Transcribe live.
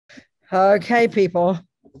Okay, people.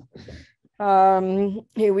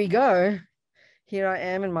 Here we go. Here I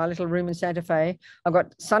am in my little room in Santa Fe. I've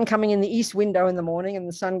got sun coming in the east window in the morning and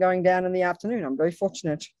the sun going down in the afternoon. I'm very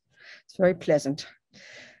fortunate. It's very pleasant.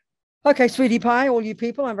 Okay, sweetie pie, all you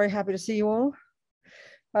people, I'm very happy to see you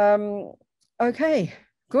all. Okay,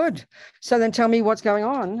 good. So then tell me what's going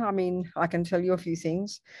on. I mean, I can tell you a few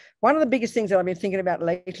things. One of the biggest things that I've been thinking about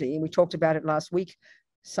lately, and we talked about it last week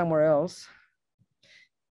somewhere else,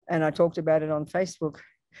 and I talked about it on Facebook,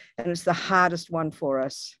 and it's the hardest one for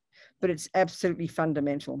us, but it's absolutely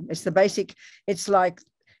fundamental. It's the basic, it's like,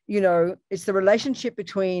 it's the relationship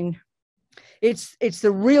between, it's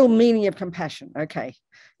the real meaning of compassion, okay,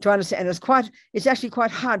 to understand. And it's actually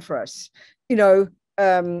quite hard for us,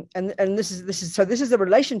 and this is the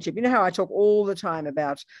relationship. You know how I talk all the time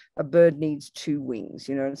about a bird needs two wings.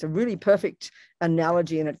 It's a really perfect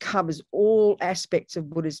analogy, and it covers all aspects of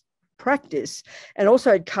Buddhist practice, and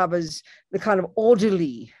also it covers the kind of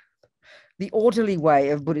orderly way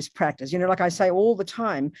of Buddhist practice. Like I say all the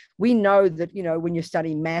time, we know that, when you're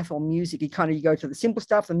studying math or music, you go to the simple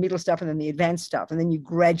stuff, the middle stuff, and then the advanced stuff, and then you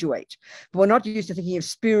graduate. But we're not used to thinking of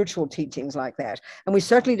spiritual teachings like that. And we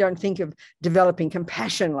certainly don't think of developing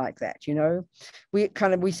compassion like that.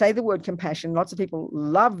 We say the word compassion. Lots of people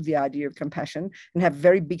love the idea of compassion and have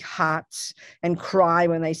very big hearts and cry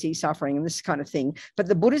when they see suffering and this kind of thing. But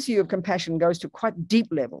the Buddhist view of compassion goes to quite deep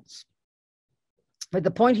levels. But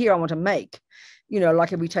the point here I want to make,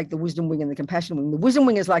 like if we take the wisdom wing and the compassion wing, the wisdom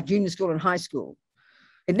wing is like junior school and high school.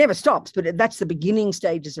 It never stops, but that's the beginning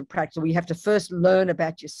stages of practice where you have to first learn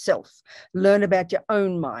about yourself, learn about your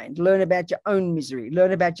own mind, learn about your own misery,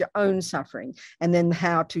 learn about your own suffering, and then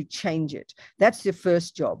how to change it. That's your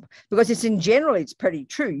first job, because it's pretty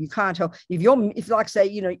true. You can't help if like say,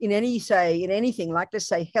 in anything, like let's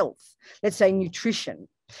say health, let's say nutrition.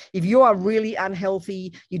 If you are really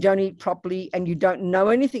unhealthy, you don't eat properly, and you don't know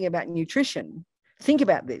anything about nutrition, think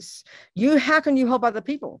about this. How can you help other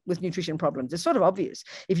people with nutrition problems? It's sort of obvious.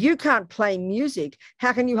 If you can't play music,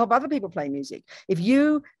 how can you help other people play music? If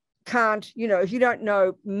you can't, if you don't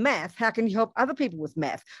know math, how can you help other people with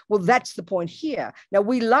math? Well, that's the point here. Now,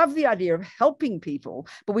 we love the idea of helping people,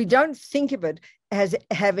 but we don't think of it as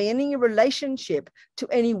having any relationship to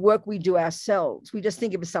any work we do ourselves. We just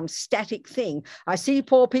think of it as some static thing. I see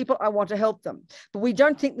poor people, I want to help them. But we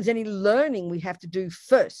don't think there's any learning we have to do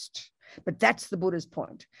first. But that's the Buddha's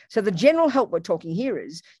point. So the general help we're talking here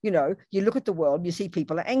is, you look at the world, you see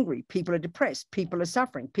people are angry, people are depressed, people are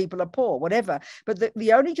suffering, people are poor, whatever. But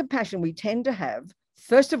the only compassion we tend to have,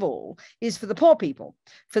 first of all, is for the poor people,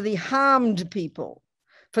 for the harmed people,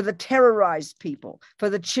 for the terrorized people, for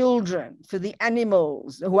the children, for the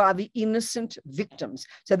animals who are the innocent victims.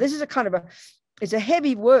 So this is it's a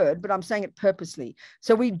heavy word, but I'm saying it purposely.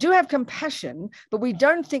 So we do have compassion, but we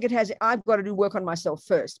don't think it has, I've got to do work on myself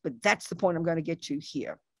first. But that's the point I'm going to get to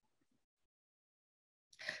here.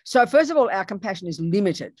 So first of all, our compassion is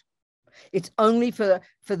limited. It's only for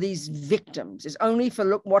these victims. It's only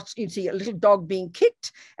for, you see a little dog being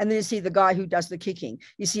kicked, and then you see the guy who does the kicking.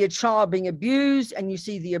 You see a child being abused, and you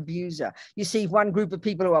see the abuser. You see one group of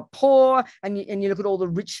people who are poor, and you look at all the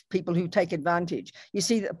rich people who take advantage. You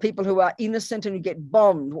see the people who are innocent and who get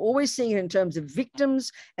bombed. We're always seeing it in terms of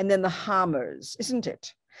victims and then the harmers, isn't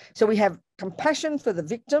it? So we have compassion for the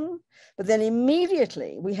victim, but then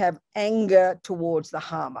immediately we have anger towards the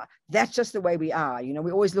harmer. That's just the way we are.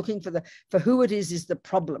 We're always looking for who it is the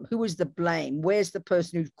problem. Who is the blame? Where's the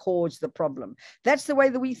person who caused the problem? That's the way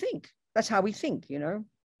that we think. That's how we think,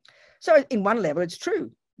 So in one level, it's true.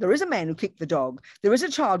 There is a man who kicked the dog. There is a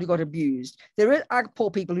child who got abused. There are poor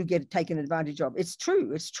people who get taken advantage of. It's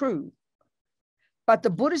true. It's true. But the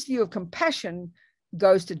Buddhist view of compassion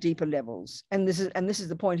goes to deeper levels. And this is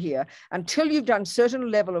the point here. Until you've done certain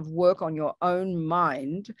level of work on your own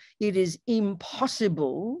mind, it is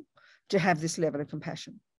impossible to have this level of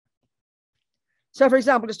compassion. So for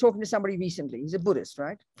example, just talking to somebody recently, he's a Buddhist,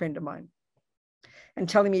 right? Friend of mine, and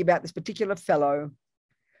telling me about this particular fellow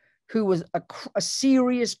who was a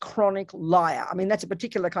serious chronic liar. I mean, that's a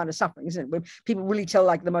particular kind of suffering, isn't it? Where people really tell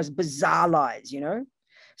like the most bizarre lies,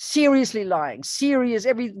 seriously lying,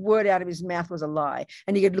 every word out of his mouth was a lie.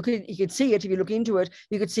 And you could see it, if you look into it,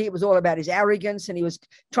 you could see it was all about his arrogance, and he was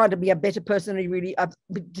trying to be a better person, and he really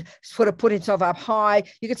sort of put himself up high.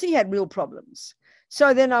 You could see he had real problems.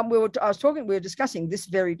 So then we were discussing this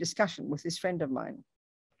very discussion with this friend of mine.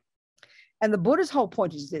 And the Buddha's whole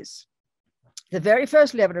point is this: the very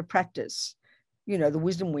first level of practice, the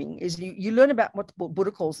wisdom wing, is you learn about what Buddha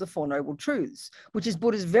calls the Four Noble Truths, which is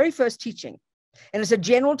Buddha's very first teaching. And it's a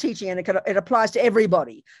general teaching, and it applies to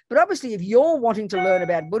everybody. But obviously, if you're wanting to learn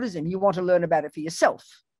about Buddhism, you want to learn about it for yourself.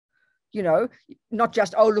 You know, not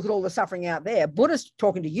just, oh, look at all the suffering out there. Buddha's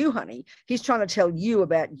talking to you, honey. He's trying to tell you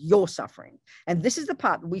about your suffering. And this is the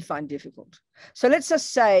part that we find difficult. So let's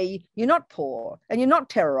just say you're not poor and you're not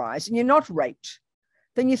terrorized and you're not raped.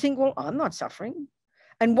 Then you think, well, I'm not suffering.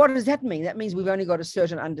 And what does that mean? That means we've only got a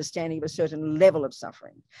certain understanding of a certain level of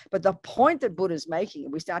suffering. But the point that Buddha's making,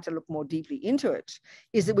 and we start to look more deeply into it,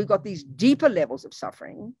 is that we've got these deeper levels of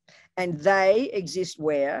suffering, and they exist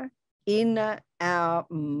where? In our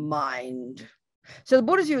mind. So the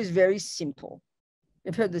Buddha's view is very simple.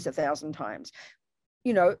 You've heard this 1,000 times.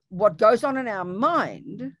 You know, what goes on in our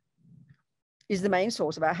mind is the main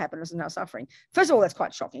source of our happiness and our suffering. First of all, that's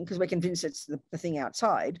quite shocking because we're convinced it's the thing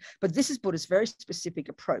outside, but this is Buddha's very specific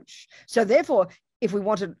approach. So therefore, if we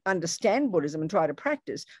want to understand Buddhism and try to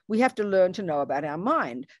practice, we have to learn to know about our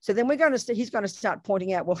mind. So then he's going to start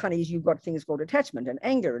pointing out, well, honey, you've got things called attachment and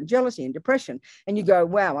anger and jealousy and depression. And you go,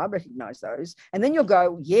 wow, I recognize those. And then you'll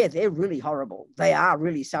go, yeah, they're really horrible. They are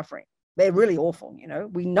really suffering. They're really awful. You know,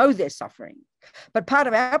 we know they're suffering. But part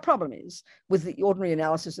of our problem is with the ordinary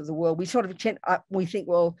analysis of the world, we sort of we think,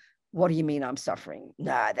 well, what do you mean I'm suffering?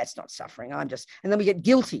 Nah, that's not suffering. And then we get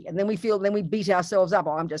guilty and then we beat ourselves up.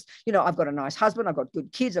 Oh, I've got a nice husband. I've got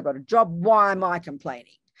good kids. I've got a job. Why am I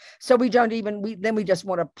complaining? So we just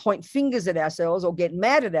want to point fingers at ourselves or get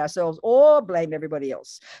mad at ourselves or blame everybody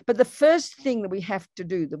else. But the first thing that we have to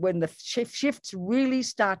do, that when the shifts really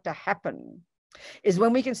start to happen, is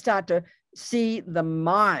when we can start to see the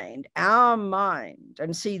mind, our mind,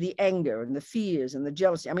 and see the anger and the fears and the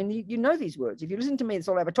jealousy. I mean, you know these words. If you listen to me, it's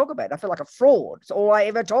all I ever talk about. I feel like a fraud. It's all I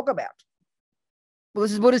ever talk about. Well,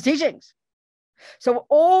 this is Buddha's teachings. So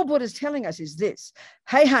all Buddha's telling us is this.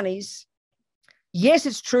 Hey, honeys, yes,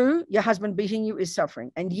 it's true your husband beating you is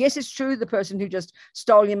suffering. And yes, it's true the person who just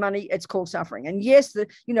stole your money, it's called suffering. And yes, the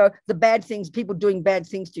bad things, people doing bad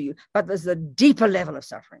things to you. But there's a deeper level of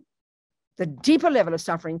suffering. The deeper level of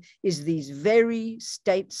suffering is these very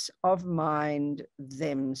states of mind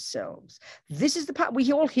themselves. This is the part,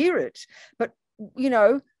 we all hear it, but,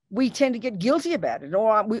 we tend to get guilty about it,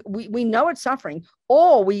 or we know it's suffering,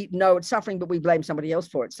 or we know it's suffering, but we blame somebody else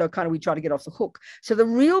for it. So kind of we try to get off the hook. So the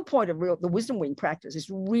real point of the wisdom wing practice is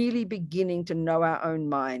really beginning to know our own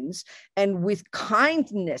minds, and with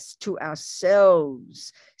kindness to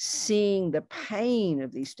ourselves, seeing the pain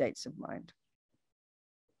of these states of mind.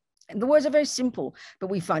 And the words are very simple, but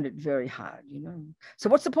we find it very hard, So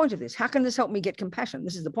what's the point of this? How can this help me get compassion?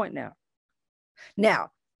 This is the point now.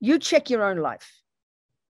 Now, you check your own life.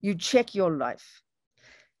 You check your life.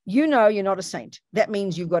 You know you're not a saint. That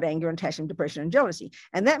means you've got anger and attachment, depression and jealousy.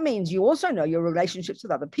 And that means you also know your relationships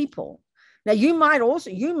with other people. Now, you might,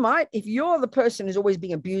 if you're the person who's always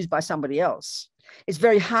being abused by somebody else, it's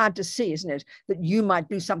very hard to see, isn't it, that you might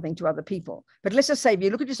do something to other people. But let's just say, if you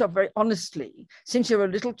look at yourself very honestly, since you're a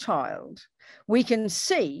little child, we can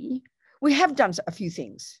see we have done a few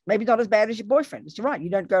things, maybe not as bad as your boyfriend. It's right. You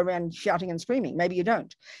don't go around shouting and screaming. Maybe you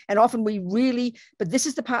don't. And often but this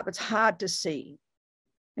is the part that's hard to see.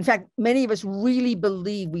 In fact, many of us really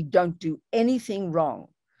believe we don't do anything wrong.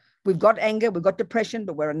 We've got anger, we've got depression,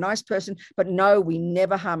 but we're a nice person. But no, we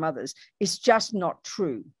never harm others. It's just not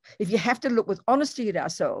true. If you have to look with honesty at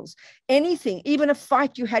ourselves, anything, even a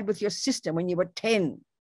fight you had with your sister when you were 10,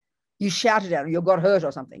 you shouted at her, you got hurt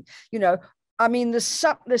or something. I mean, there's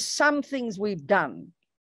some things we've done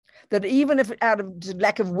that even if out of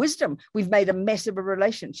lack of wisdom, we've made a mess of a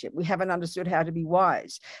relationship. We haven't understood how to be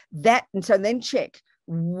wise. And so then check,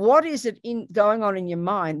 what is it going on in your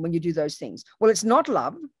mind when you do those things? Well, it's not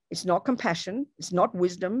love. It's not compassion. It's not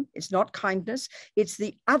wisdom. It's not kindness. It's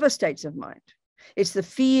the other states of mind. It's the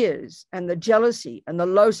fears and the jealousy and the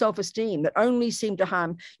low self-esteem that only seem to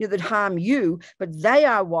harm you, but they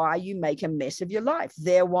are why you make a mess of your life.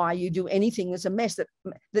 They're why you do anything that's a mess that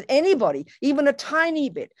anybody, even a tiny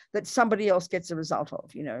bit, that somebody else gets a result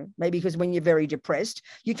of, maybe because when you're very depressed,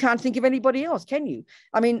 you can't think of anybody else, can you?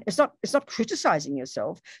 I mean, it's not criticizing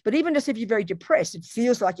yourself, but even just if you're very depressed, it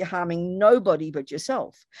feels like you're harming nobody but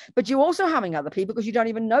yourself. But you're also harming other people because you don't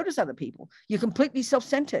even notice other people. You're completely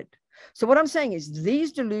self-centered. So what I'm saying is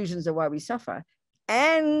these delusions are why we suffer,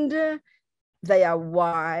 and they are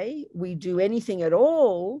why we do anything at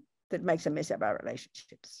all that makes a mess of our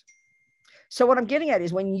relationships. So what I'm getting at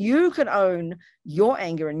is when you can own your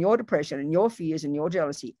anger and your depression and your fears and your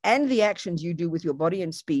jealousy and the actions you do with your body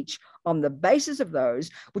and speech on the basis of those,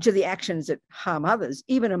 which are the actions that harm others,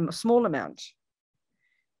 even a small amount,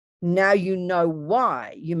 now you know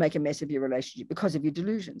why you make a mess of your relationship, because of your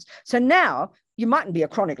delusions. So now you mightn't be a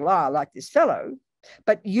chronic liar like this fellow,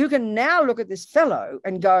 but you can now look at this fellow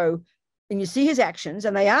and go, and you see his actions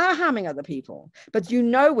and they are harming other people, but you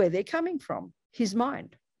know where they're coming from, his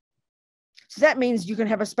mind. So that means you can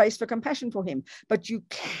have a space for compassion for him, but you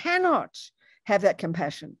cannot have that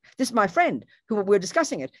compassion. This is my friend who we're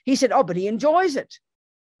discussing it. He said, oh, but he enjoys it.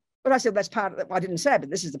 But I said, that's part of it. I didn't say it, but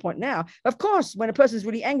this is the point now. Of course, when a person is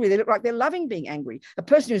really angry, they look like they're loving being angry. A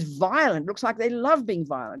person who's violent looks like they love being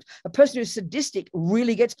violent. A person who's sadistic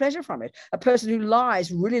really gets pleasure from it. A person who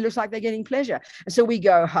lies really looks like they're getting pleasure. And so we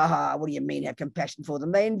go, ha ha, what do you mean have compassion for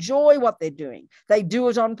them? They enjoy what they're doing. They do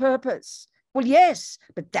it on purpose. Well, yes,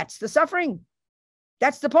 but that's the suffering.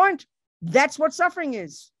 That's the point. That's what suffering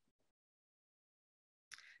is.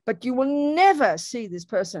 But you will never see this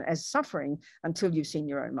person as suffering until you've seen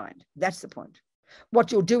your own mind. That's the point.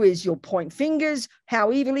 What you'll do is you'll point fingers,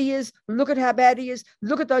 how evil he is, look at how bad he is,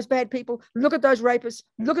 look at those bad people, look at those rapists,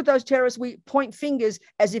 look at those terrorists. We point fingers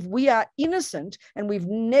as if we are innocent and we've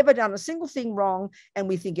never done a single thing wrong and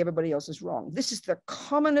we think everybody else is wrong. This is the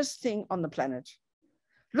commonest thing on the planet.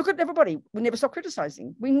 Look at everybody. We never stop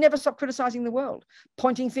criticizing. We never stop criticizing the world,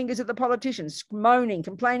 pointing fingers at the politicians, moaning,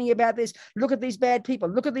 complaining about this. Look at these bad people.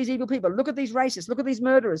 Look at these evil people. Look at these racists. Look at these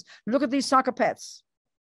murderers. Look at these psychopaths.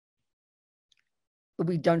 But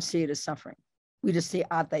we don't see it as suffering. We just see,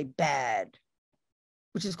 are they bad?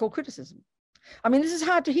 Which is called criticism. I mean, this is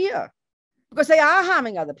hard to hear because they are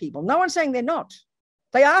harming other people. No one's saying they're not.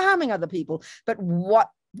 They are harming other people. But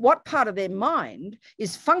what part of their mind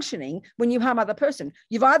is functioning when you harm other person?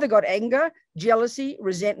 You've either got anger, jealousy,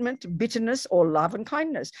 resentment, bitterness, or love and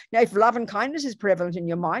kindness. Now, if love and kindness is prevalent in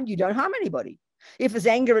your mind, you don't harm anybody. If there's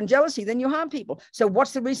anger and jealousy, then you harm people. So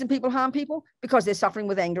what's the reason people harm people? Because they're suffering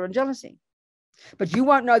with anger and jealousy. But you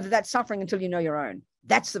won't know that that's suffering until you know your own.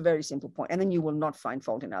 That's the very simple point. And then you will not find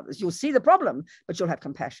fault in others. You'll see the problem, but you'll have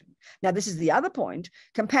compassion. Now, this is the other point.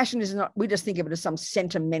 Compassion is not, we just think of it as some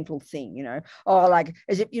sentimental thing, you know, or like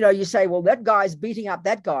as if, you know, you say, well, that guy's beating up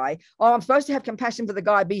that guy. Oh, I'm supposed to have compassion for the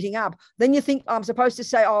guy beating up. Then you think I'm supposed to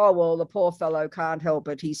say, oh, well, the poor fellow can't help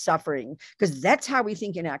it. He's suffering. Because that's how we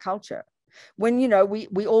think in our culture. When, you know, we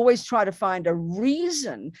always try to find a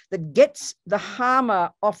reason that gets the harmer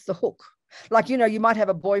off the hook. Like, you know, you might have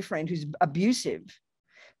a boyfriend who's abusive,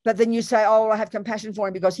 but then you say, oh, I have compassion for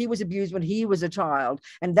him because he was abused when he was a child,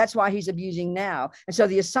 and that's why he's abusing now. And so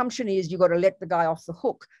the assumption is you've got to let the guy off the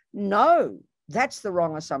hook. No, that's the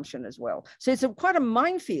wrong assumption as well. So it's quite a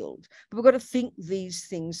minefield, but we've got to think these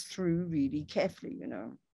things through really carefully, you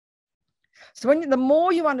know. So the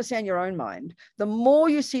more you understand your own mind, the more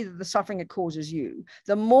you see that the suffering it causes you,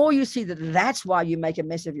 the more you see that that's why you make a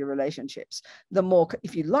mess of your relationships, the more,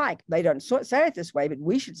 if you like, they don't say it this way, but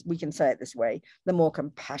we can say it this way, the more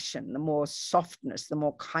compassion, the more softness, the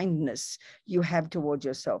more kindness you have towards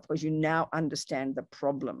yourself because you now understand the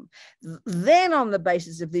problem. Then on the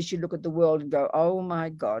basis of this, you look at the world and go, oh my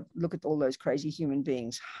God, look at all those crazy human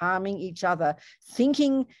beings harming each other,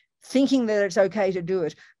 thinking that it's okay to do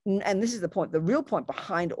it. And this is the point, the real point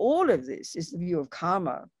behind all of this is the view of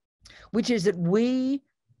karma, which is that we,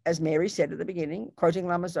 as Mary said at the beginning, quoting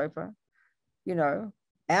Lama Zopa, you know,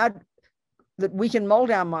 that we can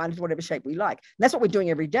mold our mind into whatever shape we like. And that's what we're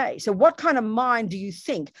doing every day. So what kind of mind do you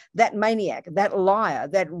think that maniac, that liar,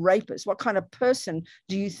 that rapist, what kind of person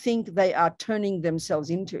do you think they are turning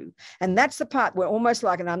themselves into? And that's the part where almost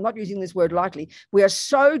like, and I'm not using this word lightly, we are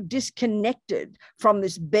so disconnected from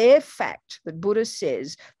this bare fact that Buddha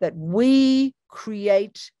says that we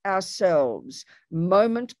create ourselves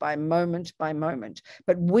moment by moment by moment.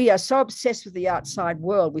 But we are so obsessed with the outside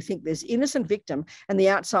world. We think there's innocent victim and the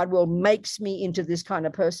outside world makes me into this kind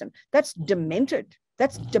of person. That's demented.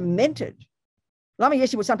 That's demented. Lama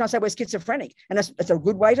Yeshe would sometimes say we're schizophrenic, and that's a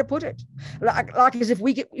good way to put it. Like as if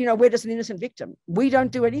we get, you know, we're just an innocent victim. We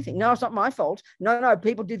don't do anything. No, it's not my fault. No,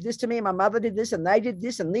 people did this to me, and my mother did this, and they did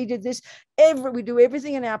this, and they did this. We do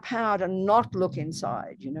everything in our power to not look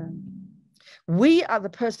inside, you know. We are the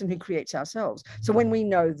person who creates ourselves. So when we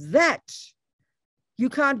know that, you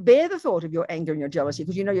can't bear the thought of your anger and your jealousy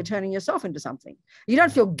because you know you're turning yourself into something. You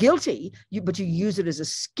don't feel guilty, but you use it as a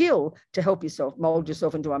skill to help yourself mold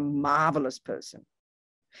yourself into a marvelous person.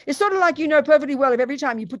 It's sort of like you know perfectly well if every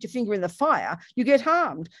time you put your finger in the fire, you get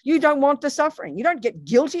harmed. You don't want the suffering. You don't get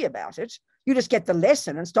guilty about it. You just get the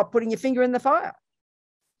lesson and stop putting your finger in the fire.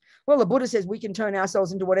 Well, the Buddha says we can turn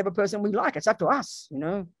ourselves into whatever person we like. It's up to us, you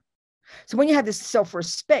know. So when you have this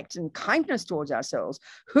self-respect and kindness towards ourselves,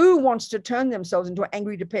 who wants to turn themselves into an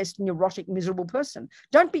angry, depressed, neurotic, miserable person?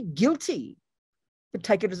 Don't be guilty, but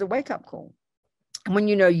take it as a wake-up call. And when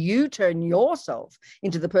you know you turn yourself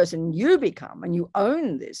into the person you become and you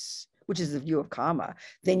own this, which is the view of karma,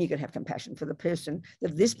 then you can have compassion for the person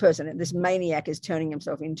that this person, this maniac is turning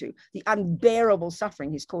himself into, the unbearable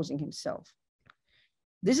suffering he's causing himself.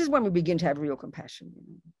 This is when we begin to have real compassion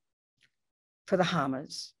for the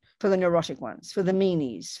harmers, for the neurotic ones, for the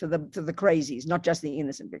meanies, for the crazies, not just the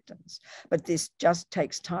innocent victims. But this just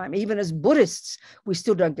takes time. Even as Buddhists, we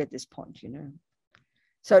still don't get this point, you know.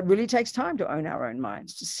 So it really takes time to own our own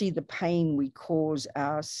minds, to see the pain we cause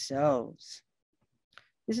ourselves.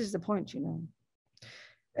 This is the point, you know.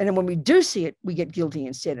 And then when we do see it, we get guilty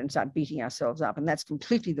instead and start beating ourselves up. And that's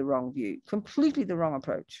completely the wrong view, completely the wrong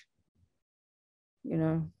approach, you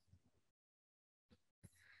know.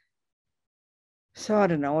 So I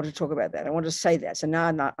don't know, I want to talk about that. I want to say that. So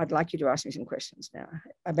now I'd like you to ask me some questions now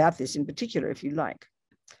about this in particular, if you like,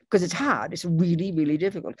 because it's hard. It's really, really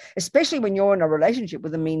difficult, especially when you're in a relationship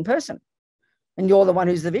with a mean person and you're the one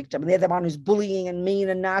who's the victim and they're the one who's bullying and mean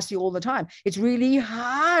and nasty all the time. It's really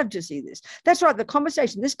hard to see this. That's right.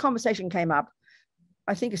 This conversation came up,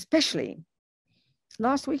 I think, especially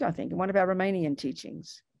last week, I think, in one of our Romanian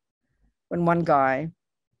teachings, when one guy,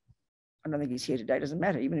 I don't think he's here today, doesn't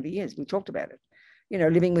matter, even if he is, we talked about it, you know,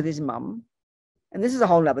 living with his mum. And this is a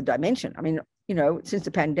whole other dimension. I mean, you know, since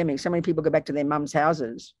the pandemic, so many people go back to their mum's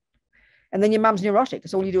houses. And then your mum's neurotic.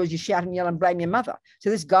 So all you do is you shout and yell and blame your mother. So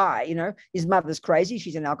this guy, you know, his mother's crazy.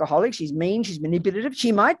 She's an alcoholic. She's mean. She's manipulative.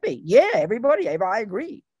 She might be. Yeah, everybody, I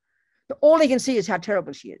agree. But all he can see is how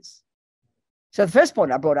terrible she is. So the first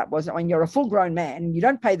point I brought up was, I mean, you're a full-grown man and you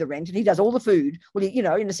don't pay the rent and he does all the food. Well, you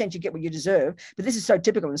know, in a sense, you get what you deserve. But this is so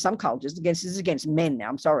typical in some cultures. This is against men now.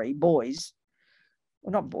 I'm sorry, boys.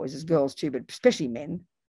 Well, not boys, it's girls too, but especially men.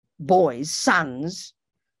 Boys, sons,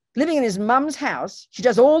 living in his mum's house. She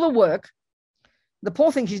does all the work. The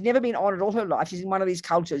poor thing, she's never been honored all her life. She's in one of these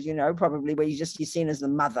cultures, you know, probably where you're seen as the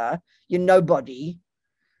mother. You're nobody.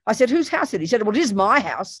 I said, whose house is it? He said, well, it is my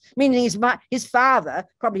house, meaning his father,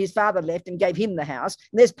 probably his father left and gave him the house.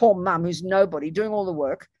 And there's poor mum who's nobody doing all the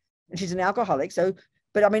work. And she's an alcoholic. So,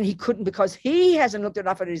 but I mean, he couldn't, because he hasn't looked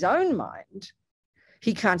enough at his own mind.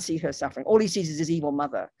 He can't see her suffering. All he sees is his evil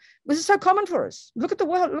mother. This is so common for us. Look at the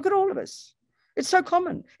world. Look at all of us. It's so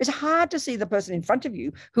common. It's hard to see the person in front of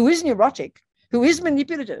you who is neurotic, who is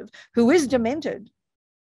manipulative, who is demented.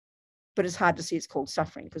 But it's hard to see it's called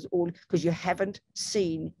suffering because you haven't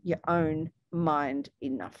seen your own mind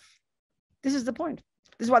enough. This is the point.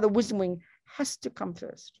 This is why the wisdom wing has to come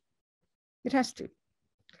first. It has to.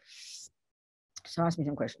 So ask me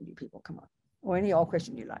some questions, you people. Come on. Or any old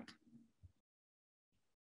question you like.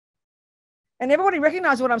 And everybody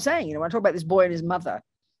recognizes what I'm saying. You know, when I talk about this boy and his mother,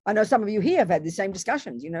 I know some of you here have had the same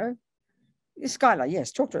discussions, you know. Skylar,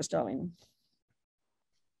 yes, talk to us, darling.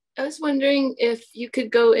 I was wondering if you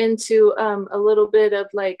could go into a little bit of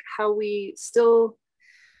like how we still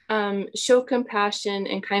show compassion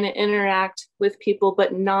and kind of interact with people,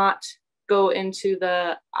 but not go into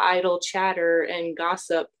the idle chatter and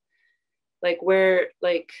gossip, like where,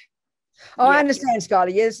 like. Oh, yeah. I understand,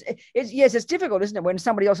 Skylar. Yes, it's difficult, isn't it, when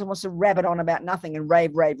somebody else wants to rabbit on about nothing and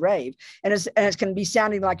rave, and it can be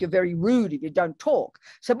sounding like you're very rude if you don't talk.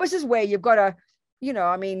 So this is where you've got to, you know,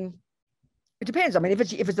 I mean, it depends. I mean,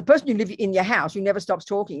 if it's the person you live in your house who never stops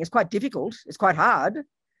talking, it's quite difficult. It's quite hard,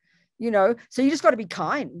 you know. So you just got to be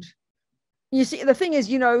kind. You see, the thing is,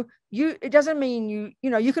 you know, it doesn't mean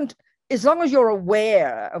you can. As long as you're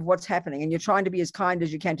aware of what's happening and you're trying to be as kind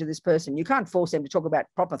as you can to this person, you can't force them to talk about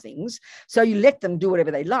proper things. So you let them do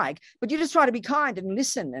whatever they like, but you just try to be kind and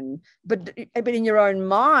listen. But in your own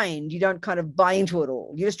mind, you don't kind of buy into it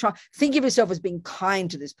all. You just think of yourself as being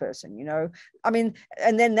kind to this person, you know. I mean,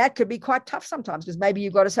 and then that could be quite tough sometimes because maybe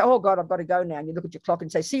you've got to say, oh God, I've got to go now. And you look at your clock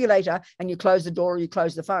and say, see you later. And you close the door or you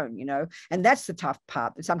close the phone, you know. And that's the tough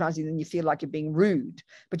part. That sometimes then you feel like you're being rude,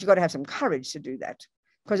 but you've got to have some courage to do that.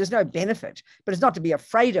 Because there's no benefit, but it's not to be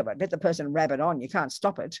afraid of it. Let the person rabbit on. You can't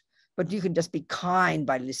stop it, but you can just be kind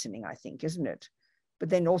by listening, I think, isn't it? But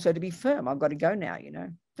then also to be firm. I've got to go now, you know.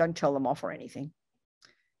 Don't tell them off or anything.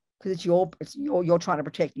 Because you're trying to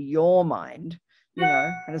protect your mind, you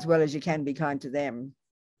know, and as well as you can be kind to them.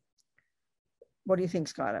 What do you think,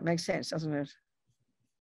 Skylar? Makes sense, doesn't it?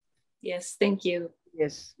 Yes, thank you.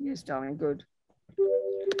 Yes, darling, good.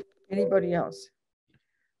 Anybody else?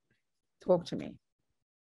 Talk to me.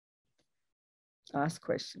 Ask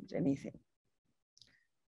questions, anything.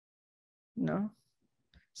 No?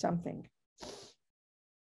 Something.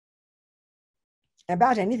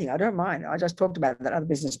 About anything, I don't mind. I just talked about that other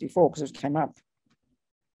business before because it came up.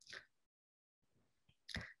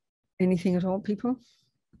 Anything at all, people?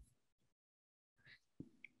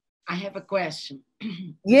 I have a question.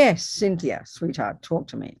 Yes, Cynthia, sweetheart, talk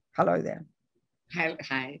to me. Hello there.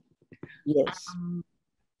 Hi. Yes.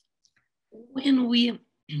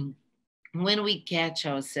 When we catch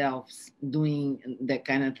ourselves doing that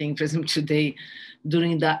kind of thing, for example, today,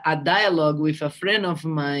 during a dialogue with a friend of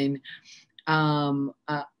mine,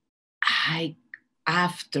 I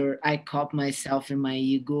after I caught myself in my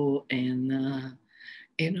ego and,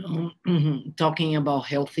 talking about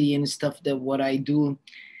healthy and stuff that what I do.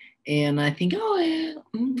 And I think, oh, yeah,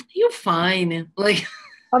 you're fine. Like,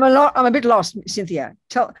 I'm a bit lost, Cynthia.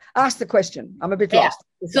 Ask the question. I'm a bit lost.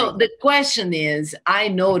 So the question is, I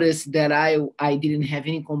noticed that I didn't have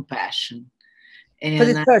any compassion. And for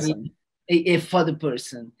this person? For the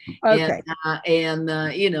person. Okay. And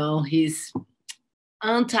he's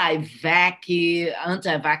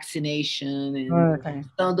anti-vaccination and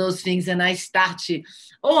all those things. And I started,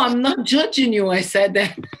 I'm not judging you. I said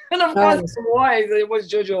that. And of course I was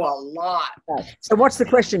judging you a lot. So what's the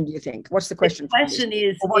question, do you think? What's the question? The question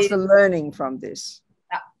is, what's the learning from this?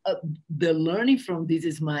 The learning from this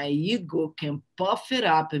is my ego can puff it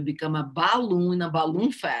up and become a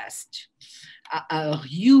balloon fest, a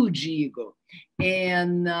huge ego.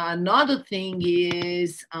 And another thing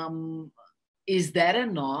is that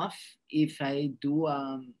enough if I do,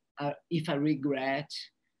 if I regret?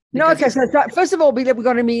 No, okay. So first of all, we've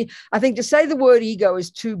got to be, I think to say the word ego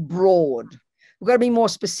is too broad. We've got to be more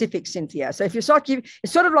specific, Cynthia. So if it's sort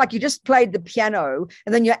of like you just played the piano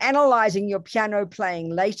and then you're analyzing your piano playing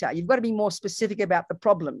later. You've got to be more specific about the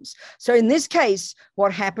problems. So in this case,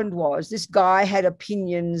 what happened was this guy had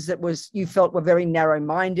opinions that you felt were very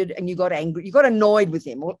narrow-minded, and you got angry. You got annoyed with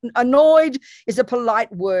him. Well, annoyed is a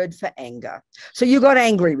polite word for anger. So you got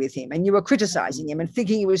angry with him and you were criticizing him and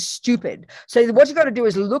thinking he was stupid. So what you've got to do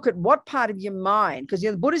is look at what part of your mind, because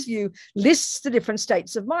the Buddhist view lists the different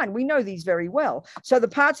states of mind. We know these very well. So the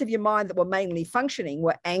parts of your mind that were mainly functioning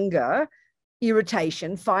were anger,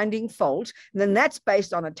 irritation, finding fault, and then that's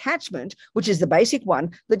based on attachment, which is the basic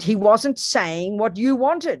one, that he wasn't saying what you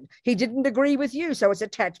wanted. He didn't agree with you. So it's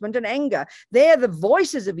attachment and anger. They're the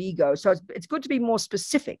voices of ego. So it's good to be more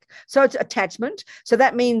specific. So it's attachment. So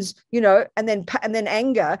that means, and then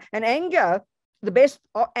anger. And anger, the best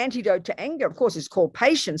antidote to anger, of course, is called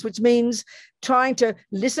patience, which means trying to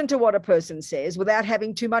listen to what a person says without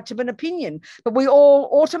having too much of an opinion. But we all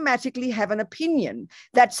automatically have an opinion.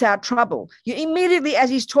 That's our trouble. You immediately, as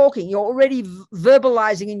he's talking, you're already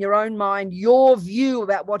verbalizing in your own mind your view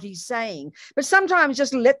about what he's saying. But sometimes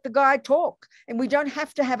just let the guy talk, and we don't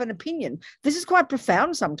have to have an opinion. This is quite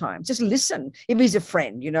profound sometimes. Just listen. If he's a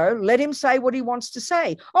friend, let him say what he wants to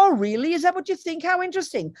say. Oh, really? Is that what you think? How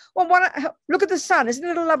interesting. Well, look at the sun. Isn't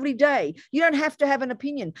it a lovely day? You don't have to have an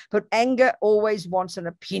opinion, but anger always wants an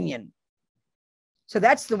opinion. So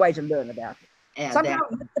that's the way to learn about it. Sometimes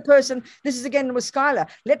let the person, this is again with Skylar,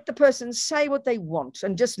 let the person say what they want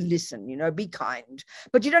and just listen, be kind.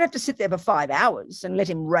 But you don't have to sit there for 5 hours and let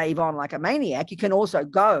him rave on like a maniac. You can also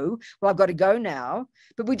go, well, I've got to go now.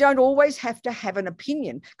 But we don't always have to have an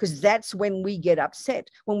opinion, because that's when we get upset.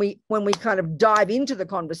 When we kind of dive into the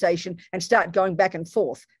conversation and start going back and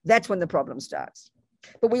forth, that's when the problem starts.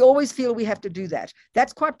 But we always feel we have to do that.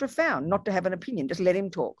 That's quite profound, not to have an opinion. Just let him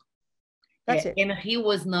talk. That's it. And he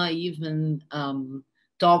was not even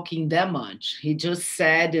talking that much. He just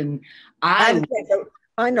said, and I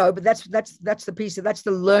know, but that's the piece. That's the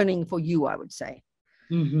learning for you, I would say.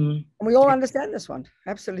 Mm-hmm. And we all understand this one.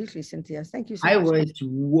 Absolutely, Cynthia. Thank you so much. I was,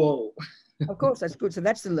 whoa. Of course, that's good. So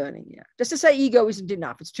that's the learning, yeah. Just to say ego isn't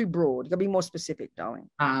enough. It's too broad. You got to be more specific, darling.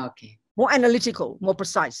 Okay. More analytical, more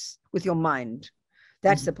precise with your mind.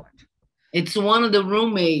 That's the point. It's one of the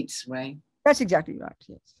roommates, right? That's exactly right,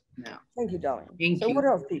 yes. No. Thank you, darling. Thank you. What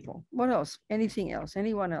else, people? What else? Anything else?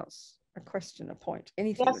 Anyone else? A question, a point,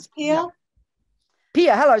 anything? Yes, Pia.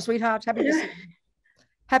 Pia, hello, sweetheart. Happy to see you.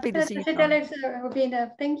 Happy to see you.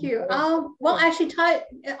 Robina, thank you. Well, actually,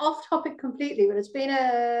 off topic completely, but it's been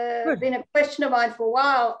a question of mine for a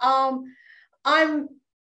while. I'm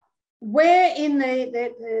where in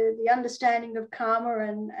the understanding of karma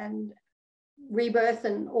and rebirth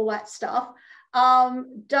and all that stuff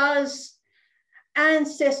does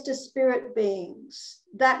ancestor spirit beings,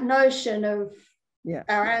 that notion of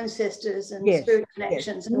our ancestors and spirit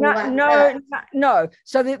connections and all that. No.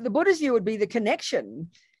 So the Buddhist view would be the connection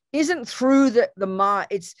isn't through the mind.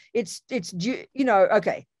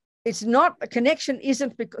 It's not, a connection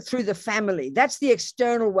isn't through the family. That's the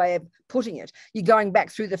external way of putting it. You're going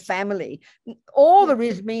back through the family. All there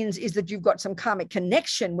means is that you've got some karmic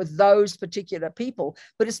connection with those particular people,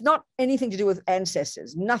 but it's not anything to do with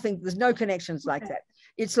ancestors. Nothing, there's no connections like that.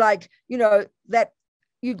 It's like, that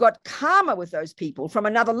you got karma with those people from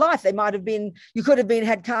another life. They might have been, you could have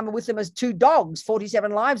had karma with them as 2 dogs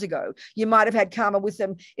 47 lives ago. You might have had karma with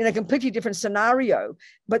them in a completely different scenario,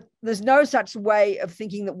 but there's no such way of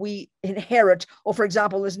thinking that we inherit, or for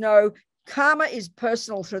example, karma is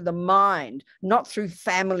personal through the mind, not through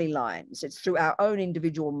family lines. It's through our own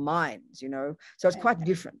individual minds, so it's quite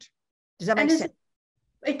different. Does that make sense?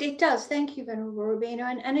 It does. Thank you, Venerable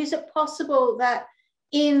Robina. And is it possible that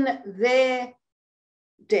in their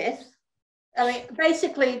death, I mean,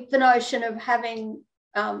 basically the notion of having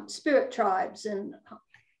spirit tribes and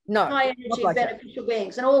high energy beneficial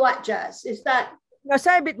beings and all that jazz, is that? Now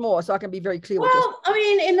say a bit more so I can be very clear. Well, I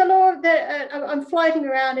mean, in the law that I'm floating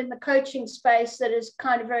around in the coaching space that is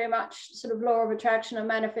kind of very much sort of law of attraction and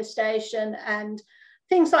manifestation and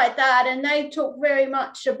things like that. And they talk very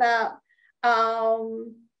much about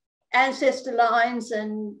ancestor lines,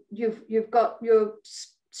 and you've got your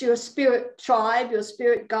spirit tribe, your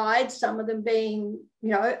spirit guides, some of them being, you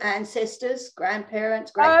know, ancestors,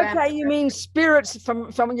 grandparents, great-grandparents. Okay, you mean spirits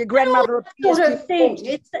from your grandmother? Sort of thing.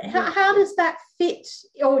 It's, how does that fit,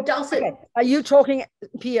 or does it? Are you talking,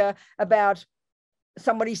 Pia, about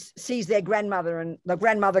somebody sees their grandmother and the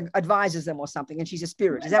grandmother advises them or something and she's a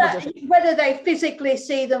spirit? Is that what whether they physically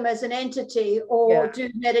see them as an entity or do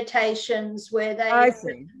meditations where they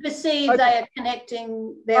perceive they are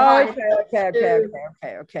connecting their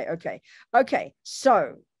Okay.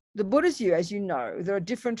 So the Buddha's view, as you know, there are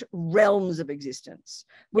different realms of existence.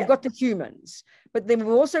 We've got the humans, but then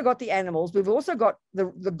we've also got the animals. We've also got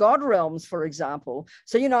the God realms, for example.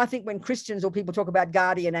 So, you know, I think when Christians or people talk about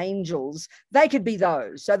guardian angels, they could be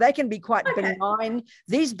those. So they can be quite benign.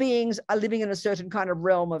 These beings are living in a certain kind of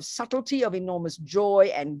realm of subtlety, of enormous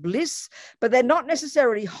joy and bliss, but they're not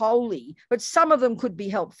necessarily holy, but some of them could be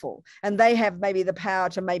helpful. And they have maybe the power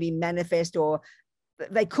to maybe manifest, or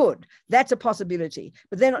they could. That's a possibility.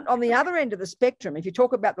 But then on the other end of the spectrum, if you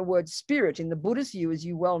talk about the word spirit in the Buddhist view, as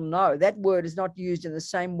you well know, that word is not used in the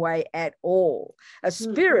same way at all. A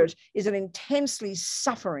spirit is an intensely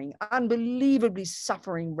suffering, unbelievably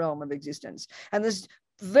suffering realm of existence. And there's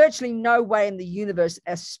virtually no way in the universe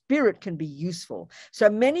a spirit can be useful. So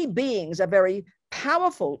many beings are very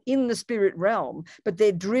powerful in the spirit realm, but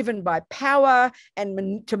they're driven by power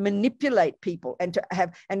and to manipulate people and to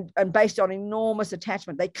have and based on enormous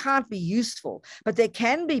attachment. They can't be useful, but there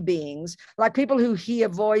can be beings like people who hear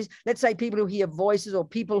voice. Let's say people who hear voices, or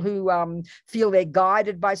people who feel they're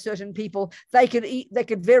guided by certain people. They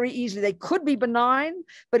could very easily, they could be benign,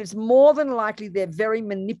 but it's more than likely they're very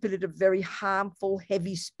manipulative, very harmful,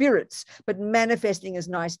 heavy spirits, but manifesting as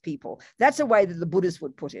nice people. That's a way that the Buddhists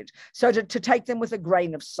would put it. So to take them with a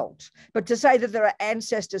grain of salt, but to say that there are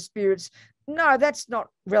ancestor spirits, no, that's not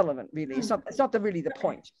relevant, really. It's not really the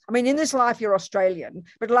point. I mean, in this life you're Australian,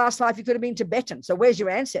 but last life you could have been Tibetan. So where's your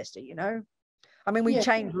ancestor? You know, I mean, we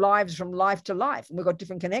change lives from life to life, and we've got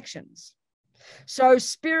different connections. So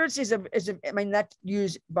spirits is I mean, that's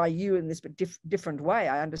used by you in this different way.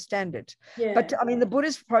 I understand it. But I mean, the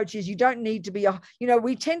Buddhist approach is you don't need to be you know,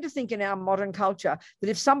 we tend to think in our modern culture that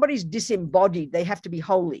if somebody's disembodied, they have to be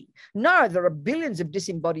holy. No, there are billions of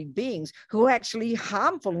disembodied beings who are actually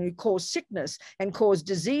harmful and who cause sickness and cause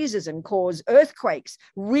diseases and cause earthquakes,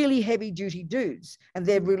 really heavy duty dudes. And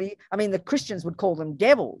they're really, I mean, the Christians would call them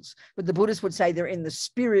devils, but the Buddhists would say they're in the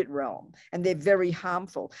spirit realm and they're very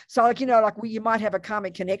harmful. So like, you know, like you might have a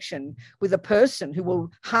karmic connection with a person who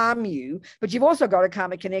will harm you, but you've also got a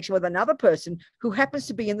karmic connection with another person who happens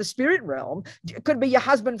to be in the spirit realm. It could be your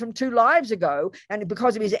husband from 2 lives ago, and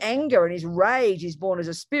because of his anger and his rage, he's born as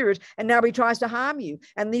a spirit, and now he tries to harm you.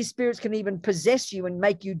 And these spirits can even possess you and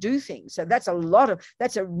make you do things. So that's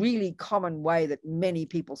a really common way that many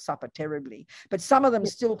people suffer terribly. But some of them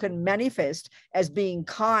still can manifest as being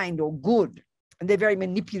kind or good. And they're very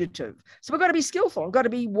manipulative. So we've got to be skillful. We've got to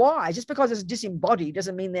be wise. Just because it's disembodied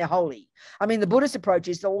doesn't mean they're holy. I mean, the Buddhist approach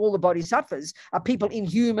is that all the bodhisattvas are people in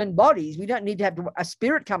human bodies. We don't need to have a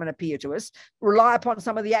spirit come and appear to us. Rely upon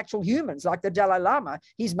some of the actual humans, like the Dalai Lama.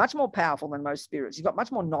 He's much more powerful than most spirits. He's got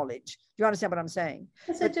much more knowledge. Do you understand what I'm saying?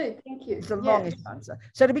 Yes, I do. Thank you. It's a longish answer.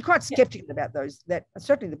 So to be quite skeptical about those, that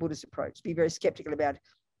certainly the Buddhist approach, be very skeptical about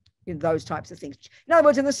those types of things. In other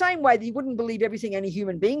words, in the same way that you wouldn't believe everything any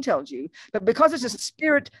human being tells you, but because it's a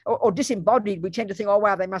spirit or disembodied, we tend to think, oh,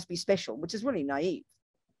 wow, they must be special, which is really naive.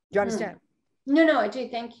 Do you understand? No, I do.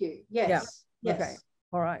 Thank you. Yes. Yeah. Okay.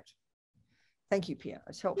 All right. Thank you, Pia.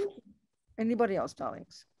 It's helpful. Anybody else,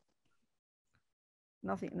 darlings?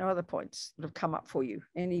 Nothing, no other points that have come up for you.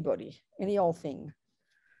 Anybody, any old thing.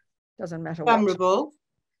 Doesn't matter what. Memorable.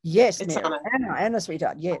 Yes, it's Anna,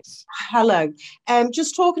 sweetheart, yes. Hello.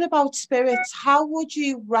 Just talking about spirits, how would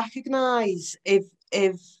you recognise if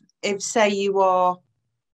say you are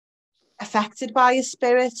affected by a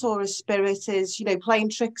spirit, or a spirit is, you know, playing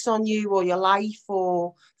tricks on you or your life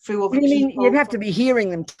or through other people? You'd have to be hearing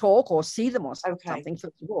them talk or see them or something,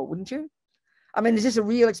 first of all, wouldn't you? I mean, is this a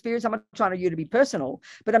real experience? I'm not trying to you to be personal,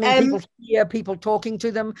 but I mean, people hear people talking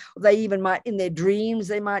to them. They even might, in their dreams,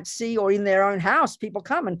 they might see, or in their own house, people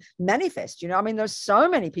come and manifest. You know, I mean, there's so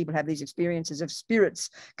many people have these experiences of spirits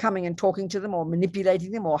coming and talking to them, or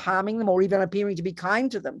manipulating them, or harming them, or even appearing to be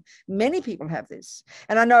kind to them. Many people have this,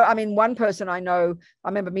 and I know. I mean, one person I know, I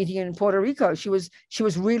remember meeting in Puerto Rico. She was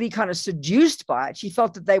really kind of seduced by it. She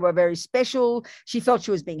felt that they were very special. She felt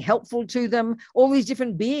she was being helpful to them. All these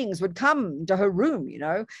different beings would come to her room. You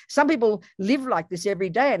know, some people live like this every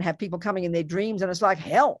day and have people coming in their dreams, and it's like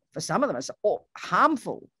hell for some of them. It's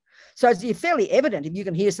harmful. So it's fairly evident if you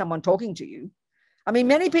can hear someone talking to you. I mean,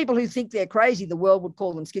 many people who think they're crazy, the world would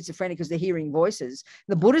call them schizophrenic because they're hearing voices.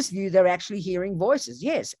 In the Buddhist view, they're actually hearing voices.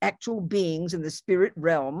 Yes, actual beings in the spirit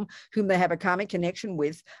realm whom they have a karmic connection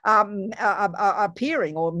with are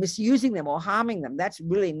appearing or misusing them or harming them. That's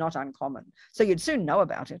really not uncommon. So you'd soon know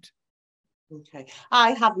about it. Okay.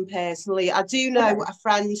 I haven't personally. I do know a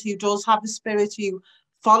friend who does have a spirit who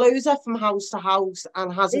follows her from house to house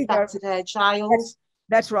and has affected her child.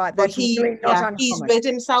 That's right. That's really not he's rid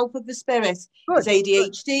himself of the spirit. Good. His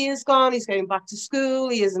ADHD is gone. He's going back to school.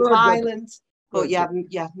 He isn't violent. But yeah,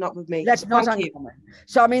 not with me. That's not uncommon.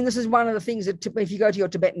 So I mean, this is one of the things that if you go to your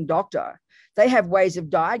Tibetan doctor, they have ways of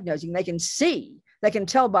diagnosing. They can see. They can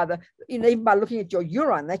tell by the, even by looking at your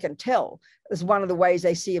urine, they can tell. It's one of the ways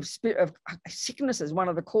they see of sicknesses. One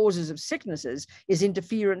of the causes of sicknesses is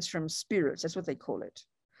interference from spirits. That's what they call it.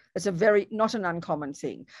 It's not an uncommon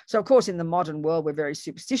thing. So of course, in the modern world, we're very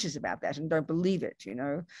superstitious about that and don't believe it,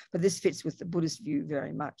 but this fits with the Buddhist view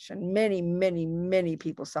very much. And many, many, many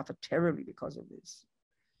people suffer terribly because of this.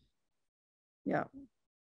 Yeah.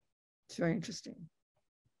 It's very interesting.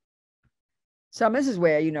 So this is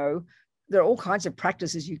where, there are all kinds of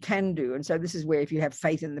practices you can do. And so this is where if you have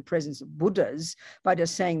faith in the presence of Buddhas, by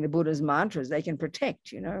just saying the Buddha's mantras, they can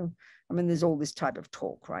protect, I mean, there's all this type of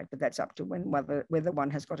talk, right? But that's up to whether one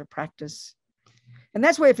has got to practice. And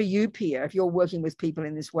that's where for you, Pia, if you're working with people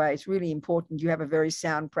in this way, it's really important you have a very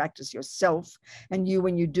sound practice yourself. And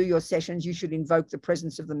when you do your sessions, you should invoke the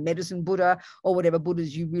presence of the medicine Buddha or whatever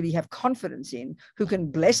Buddhas you really have confidence in, who can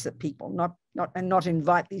bless the people, not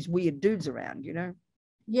invite these weird dudes around,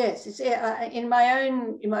 Yes, it's in my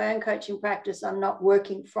own coaching practice. I'm not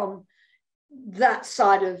working from that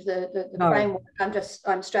side of the framework.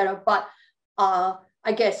 I'm straight up, but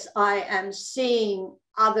I guess I am seeing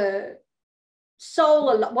other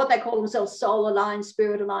what they call themselves soul aligned,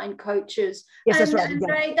 spirit aligned coaches. Yes, that's right.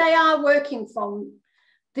 And they are working from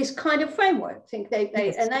this kind of framework. I think they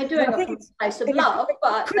do it from a place of love,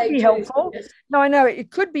 but they be helpful. No, I know it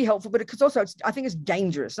could be helpful, but because also I think it's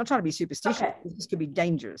dangerous. Not trying to be superstitious. Okay. This could be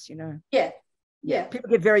dangerous, Yeah. People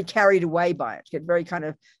get very carried away by it. Get very kind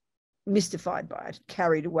of mystified by it,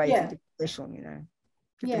 carried away from the special,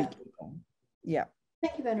 Yeah. Yeah.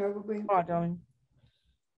 Thank you, Venerable Brie. All right, darling.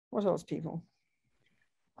 What else, people?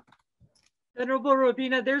 Venerable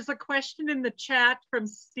Robina, there's a question in the chat from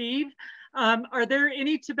Steve. Are there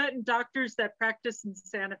any Tibetan doctors that practice in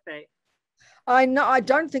Santa Fe? I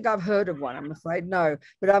don't think I've heard of one, I'm afraid, no.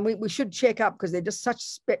 But we should check up because they're just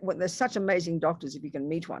they're such amazing doctors if you can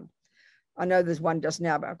meet one. I know there's one just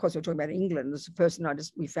now, but of course we're talking about England. There's a person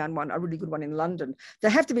we found a really good one in London.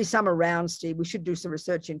 There have to be some around, Steve. We should do some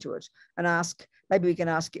research into it and maybe we can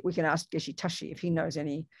ask Geshe Tashi if he knows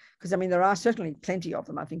any, because I mean, there are certainly plenty of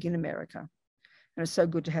them, I think, in America. And it's so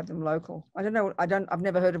good to have them local. I don't know. I've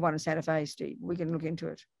never heard of one in Santa Fe, Steve. We can look into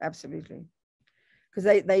it. Absolutely. Because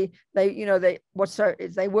they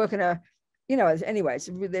work in a,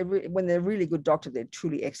 anyways, when they're a really good doctor, they're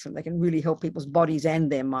truly excellent. They can really help people's bodies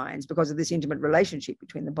and their minds because of this intimate relationship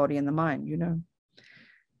between the body and the mind,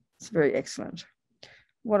 It's very excellent.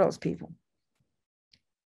 What else, people?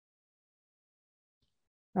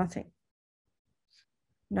 Nothing.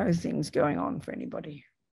 No things going on for anybody.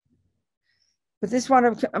 But this is the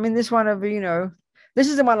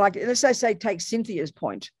one, like, let's say take Cynthia's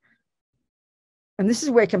point. And this is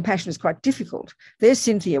where compassion is quite difficult. There's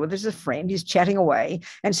Cynthia, there's a friend, he's chatting away,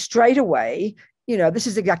 and straight away, this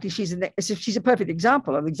is exactly, she's a perfect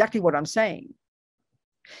example of exactly what I'm saying.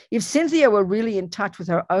 If Cynthia were really in touch with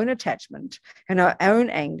her own attachment and her own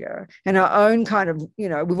anger and her own kind of,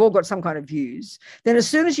 we've all got some kind of views, then as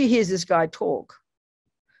soon as she hears this guy talk,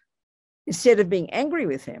 instead of being angry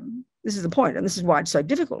with him, this is the point, and this is why it's so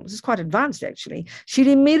difficult. This is quite advanced, actually. She'd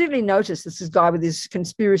immediately notice this guy with his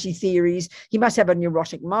conspiracy theories. He must have a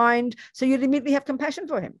neurotic mind. So you'd immediately have compassion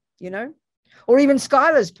for him, Or even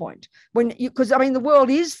Skylar's point, because the world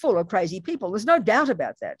is full of crazy people. There's no doubt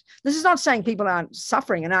about that. This is not saying people aren't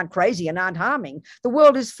suffering and aren't crazy and aren't harming. The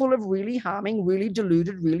world is full of really harming, really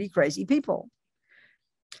deluded, really crazy people.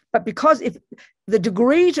 But because if the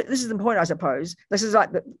degree to, this is the point, I suppose, this is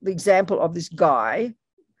like the example of this guy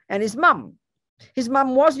and his mum. His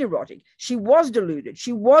mum was neurotic. She was deluded.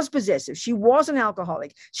 She was possessive. She was an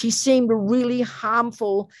alcoholic. She seemed a really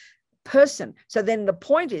harmful person. So then the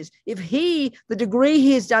point is, if the degree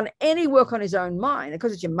he has done any work on his own mind,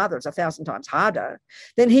 because it's your mother, it's 1,000 times harder,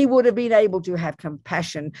 then he would have been able to have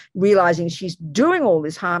compassion, realizing she's doing all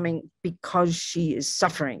this harming because she is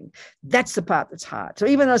suffering. That's the part that's hard. So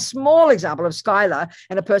even a small example of Skylar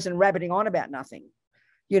and a person rabbiting on about nothing,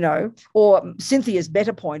 you know, or Cynthia's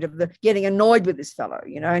better point of the getting annoyed with this fellow,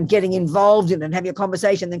 you know, and getting involved in it and having a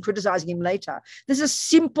conversation, then criticizing him later. This is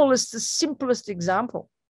the simplest example.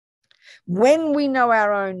 When we know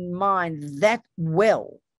our own mind that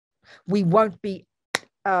well, we won't be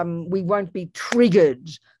triggered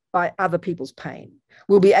by other people's pain.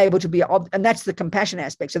 We'll be able to be, and that's the compassion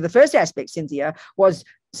aspect. So the first aspect, Cynthia, was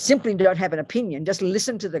simply don't have an opinion, just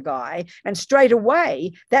listen to the guy, and straight away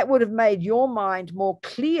that would have made your mind more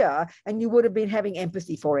clear, and you would have been having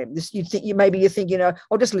empathy for him. This, you think, you think, you know,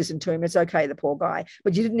 oh, just listen to him, it's okay, the poor guy.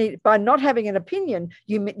 But you didn't need, by not having an opinion,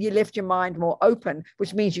 you left your mind more open,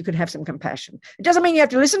 which means you could have some compassion. It doesn't mean you have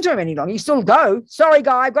to listen to him any longer. You still go, sorry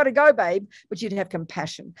guy, I've got to go, babe, but you'd have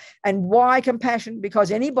compassion. And why compassion?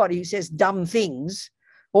 Because anybody who says dumb things,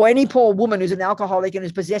 or any poor woman who's an alcoholic and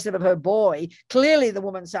is possessive of her boy, clearly the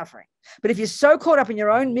woman's suffering. But if you're so caught up in your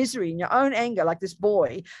own misery, in your own anger, like this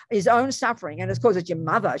boy, his own suffering, and of course it's your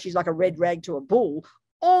mother, she's like a red rag to a bull,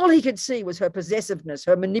 all he could see was her possessiveness,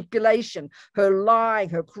 her manipulation, her lying,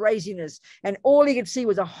 her craziness, and all he could see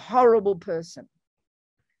was a horrible person.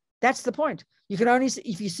 That's the point. You can only see,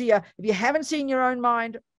 if you haven't seen your own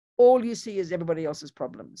mind, all you see is everybody else's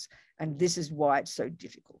problems. And this is why it's so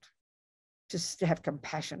difficult. Just to have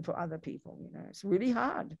compassion for other people, you know, it's really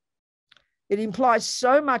hard. It implies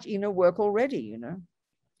so much inner work already, you know.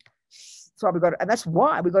 So and that's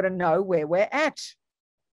why we got to know where we're at.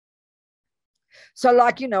 So,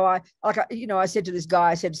 like, you know, I said to this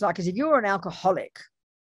guy, I said, it's like, as if you're an alcoholic,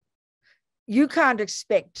 you can't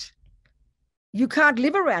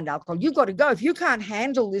live around alcohol. You've got to go. If you can't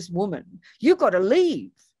handle this woman, you've got to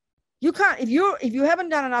leave. You can't, if you haven't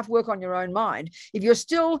done enough work on your own mind, if you're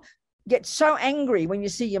still get so angry when you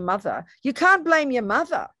see your mother, you can't blame your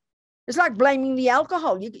mother. It's like blaming the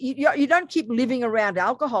alcohol. You don't keep living around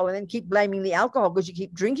alcohol and then keep blaming the alcohol because you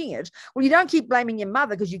keep drinking it. Well, you don't keep blaming your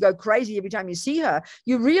mother because you go crazy every time you see her.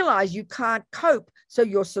 You realize you can't cope, so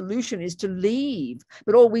your solution is to leave.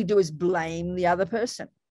 But all we do is blame the other person.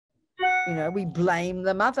 You know, we blame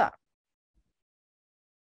the mother.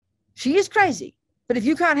 She is crazy, but if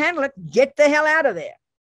you can't handle it, get the hell out of there.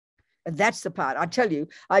 And that's the part. I tell you,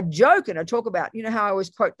 I joke and I talk about, you know how I always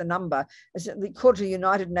quote the number, according to the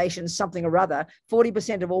United Nations something or other,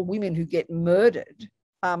 40% of all women who get murdered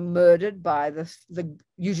are murdered by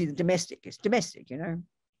usually the domestic. It's domestic, you know.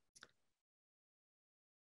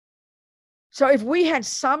 So if we had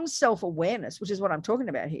some self-awareness, which is what I'm talking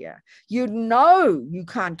about here, you'd know you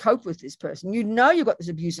can't cope with this person. You know you've got this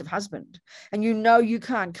abusive husband and you know you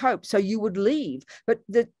can't cope, so you would leave. But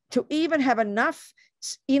to even have enough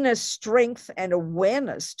inner strength and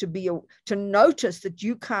awareness to notice that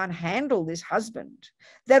you can't handle this husband,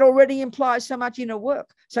 that already implies so much inner work.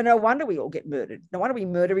 So no wonder we all get murdered. No wonder we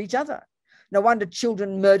murder each other. No wonder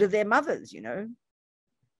children murder their mothers, you know,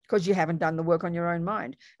 because you haven't done the work on your own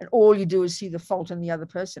mind. And all you do is see the fault in the other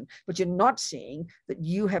person, but you're not seeing that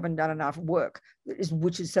you haven't done enough work,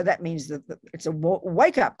 so that means that it's a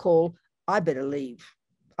wake-up call. I better leave.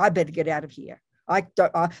 I better get out of here.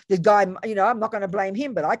 The guy, you know, I'm not going to blame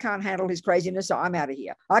him, but I can't handle his craziness, so I'm out of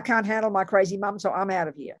here. I can't handle my crazy mum, so I'm out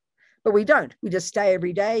of here. But we don't. We just stay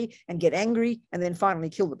every day and get angry and then finally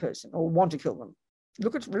kill the person or want to kill them.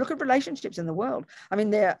 Look at relationships in the world. I mean,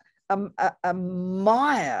 they're a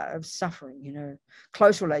mire of suffering, you know,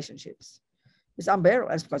 close relationships. It's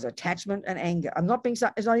unbearable. It's because of attachment and anger.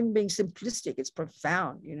 It's not even being simplistic. It's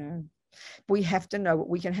profound, you know. We have to know what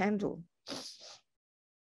we can handle.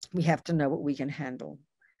 We have to know what we can handle.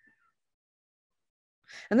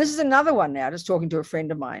 And this is another one now, just talking to a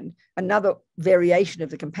friend of mine, another variation of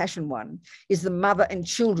the compassion one is the mother and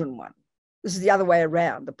children one. This is the other way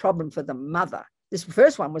around, the problem for the mother. This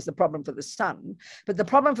first one was the problem for the son, but the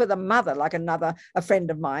problem for the mother, like a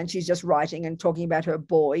friend of mine, she's just writing and talking about her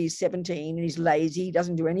boy. He's 17 and he's lazy. He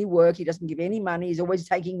doesn't do any work. He doesn't give any money. He's always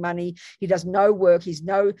taking money. He does no work. He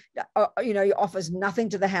offers nothing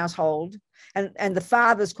to the household. And the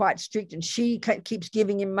father's quite strict, and she keeps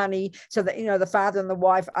giving him money so that, the father and the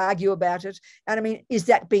wife argue about it. And I mean, is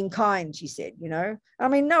that being kind? She said, I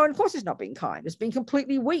mean, no, of course it's not being kind. It's being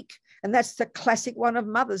completely weak. And that's the classic one of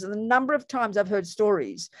mothers. And the number of times I've heard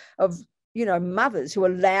stories of, mothers who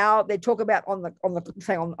they talk about on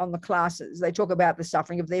the classes, they talk about the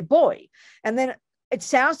suffering of their boy. And then it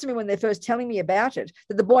sounds to me when they're first telling me about it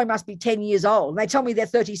that the boy must be 10 years old. And they tell me they're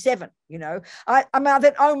 37, I'm out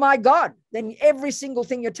that, oh my God, then every single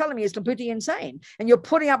thing you're telling me is completely insane. And you're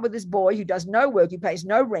putting up with this boy who does no work, who pays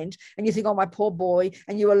no rent. And you think, oh, my poor boy.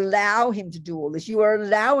 And you allow him to do all this. You are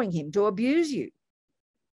allowing him to abuse you.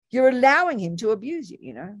 You're allowing him to abuse you,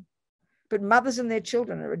 But mothers and their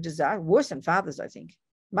children are a disaster, worse than fathers, I think.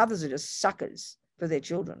 Mothers are just suckers for their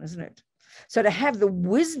children, isn't it? So to have the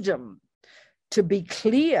wisdom to be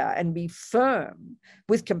clear and be firm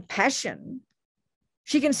with compassion,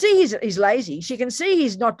 she can see he's lazy. She can see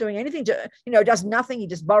he's not doing anything does nothing. He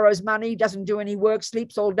just borrows money, doesn't do any work,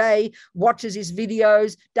 sleeps all day, watches his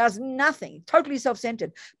videos, does nothing, totally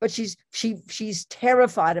self-centered. But she's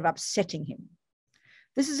terrified of upsetting him.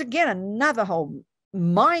 This is, again, another whole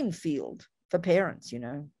minefield for parents,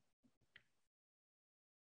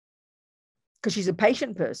 because she's a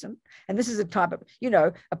patient person. And this is a type of,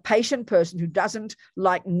 a patient person who doesn't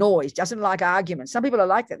like noise, doesn't like arguments. Some people are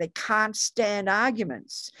like that. They can't stand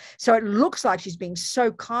arguments. So it looks like she's being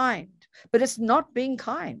so kind, but it's not being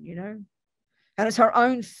kind, and it's her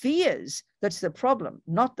own fears that's the problem,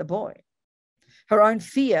 not the boy. Her own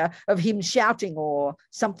fear of him shouting or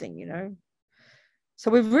something,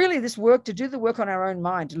 So we've really this work to do the work on our own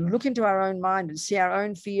mind, to look into our own mind and see our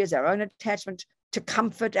own fears, our own attachment to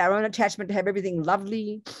comfort, our own attachment to have everything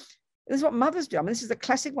lovely. This is what mothers do. I mean, this is the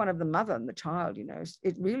classic one of the mother and the child,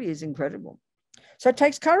 It really is incredible. So it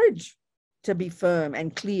takes courage to be firm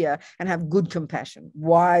and clear and have good compassion,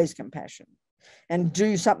 wise compassion, and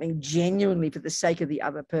do something genuinely for the sake of the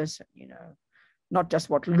other person, not just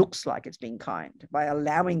what looks like it's being kind, by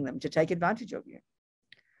allowing them to take advantage of you.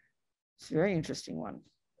 It's a very interesting one.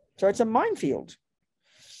 So it's a minefield.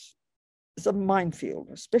 It's a minefield,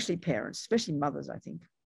 especially parents, especially mothers, I think.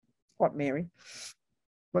 What, Mary?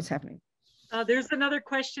 What's happening? There's another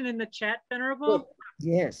question in the chat, Venerable.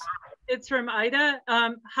 Yes. It's from Ida.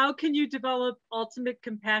 How can you develop ultimate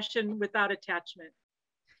compassion without attachment?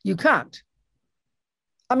 You can't.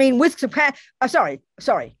 I mean, with compassion, sorry.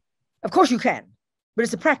 Of course you can, but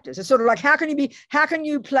it's a practice. It's sort of like, how can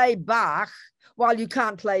you play Bach while you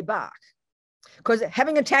can't play Bach? Because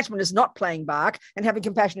having attachment is not playing Bach, and having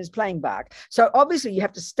compassion is playing Bach. So obviously you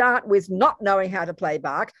have to start with not knowing how to play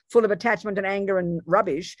Bach, full of attachment and anger and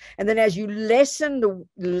rubbish. And then as you lessen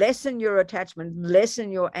your attachment,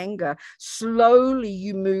 lessen your anger, slowly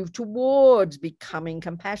you move towards becoming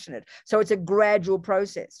compassionate. So it's a gradual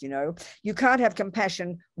process, You can't have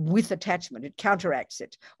compassion with attachment. It counteracts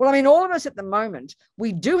it. Well, I mean, all of us at the moment,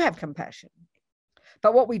 we do have compassion.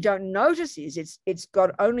 But what we don't notice is it's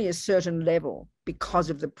got only a certain level because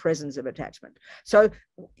of the presence of attachment. So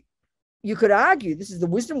you could argue, this is the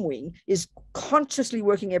wisdom wing, is consciously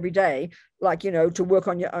working every day, like, to work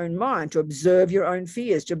on your own mind, to observe your own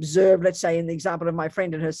fears, to observe, let's say in the example of my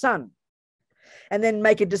friend and her son, and then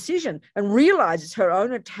make a decision and realize it's her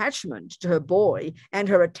own attachment to her boy and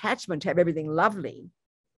her attachment to have everything lovely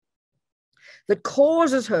that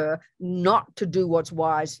causes her not to do what's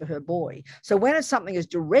wise for her boy. So when it's something as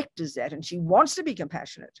direct as that, and she wants to be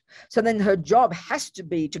compassionate, so then her job has to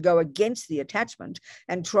be to go against the attachment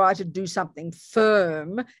and try to do something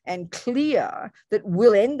firm and clear that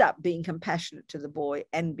will end up being compassionate to the boy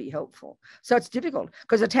and be helpful. So it's difficult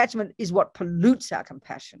because attachment is what pollutes our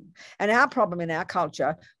compassion. And our problem in our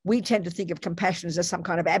culture, we tend to think of compassion as some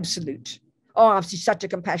kind of absolute. Oh, I'm such a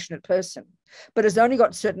compassionate person, but it's only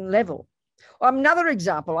got a certain level. Another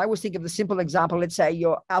example, I always think of the simple example, let's say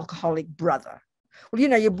your alcoholic brother. Well, you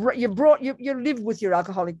lived with your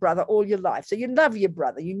alcoholic brother all your life. So you love your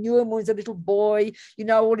brother. You knew him when he was a little boy. You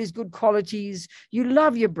know all his good qualities. You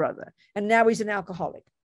love your brother. And now he's an alcoholic.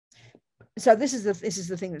 So this is the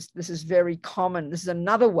thing this is very common. This is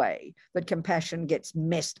another way that compassion gets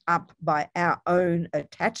messed up by our own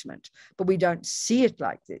attachment, but we don't see it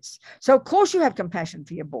like this. So of course you have compassion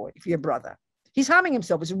for your boy, for your brother. He's harming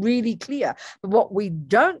himself. It's really clear. But what we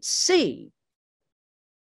don't see,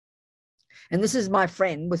 and this is my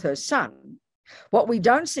friend with her son, what we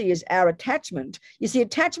don't see is our attachment. You see,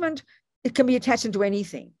 attachment, it can be attached to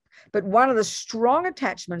anything. But one of the strong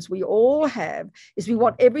attachments we all have is we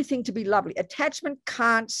want everything to be lovely. Attachment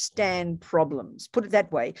can't stand problems, put it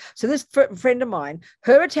that way. So this friend of mine,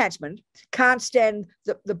 her attachment can't stand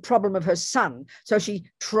the problem of her son. So she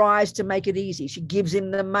tries to make it easy. She gives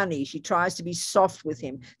him the money. She tries to be soft with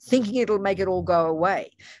him, thinking it'll make it all go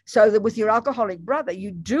away. So that with your alcoholic brother,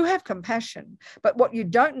 you do have compassion. But what you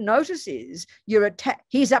don't notice is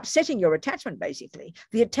he's upsetting your attachment, basically.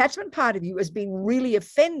 The attachment part of you has been really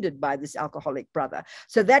offended by this alcoholic brother.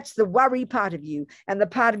 So that's the worry part of you, and the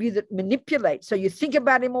part of you that manipulates. So you think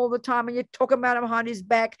about him all the time, and you talk about him behind his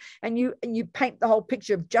back, and you paint the whole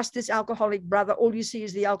picture of just this alcoholic brother. All you see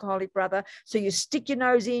is the alcoholic brother. So you stick your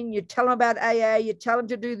nose in, you tell him about AA, you tell him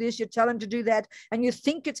to do this, you tell him to do that, and you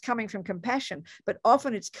think it's coming from compassion, but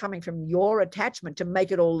often it's coming from your attachment to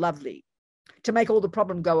make it all lovely, to make all the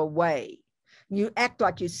problem go away. You act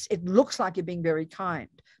like it looks like you're being very kind,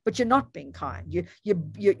 but you're not being kind.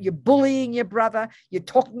 You're bullying your brother. You're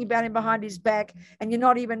talking about him behind his back, and you're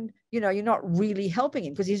not even, you're not really helping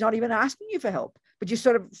him because he's not even asking you for help, but you're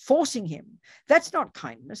sort of forcing him. That's not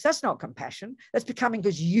kindness. That's not compassion. That's becoming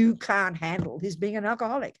because you can't handle his being an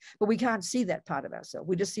alcoholic, but we can't see that part of ourselves.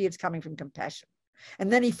 We just see it's coming from compassion.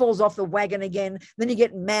 And then he falls off the wagon again. Then you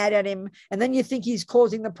get mad at him. And then you think he's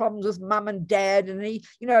causing the problems with mum and dad. And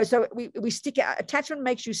so we stick out. Attachment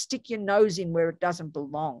makes you stick your nose in where it doesn't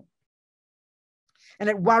belong. And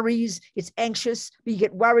it worries, it's anxious. You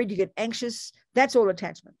get worried, you get anxious. That's all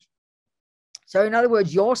attachment. So in other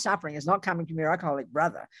words, your suffering is not coming from your alcoholic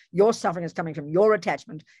brother. Your suffering is coming from your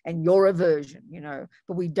attachment and your aversion,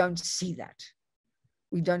 but we don't see that.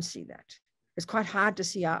 We don't see that. It's quite hard to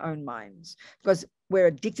see our own minds because we're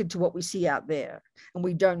addicted to what we see out there, and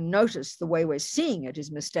we don't notice the way we're seeing it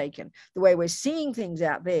is mistaken. The way we're seeing things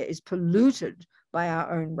out there is polluted by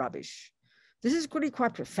our own rubbish. This is really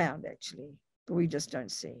quite profound, actually, but we just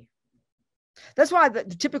don't see. That's why the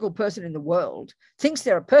typical person in the world thinks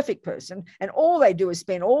they're a perfect person, and all they do is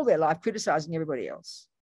spend all their life criticizing everybody else.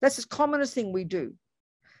 That's the commonest thing we do,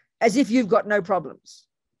 as if you've got no problems.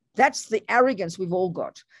 That's the arrogance we've all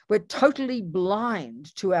got. We're totally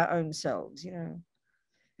blind to our own selves, and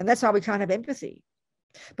that's how we can't have empathy.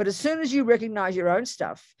 But as soon as you recognize your own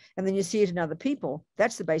stuff and then you see it in other people,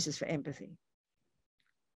 that's the basis for empathy.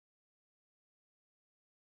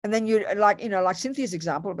 And then you like Cynthia's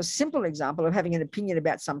example, a simple example of having an opinion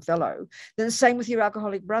about some fellow, then the same with your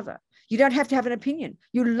alcoholic brother. You don't have to have an opinion.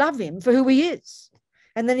 You love him for who he is.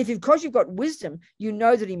 And then because you've got wisdom, you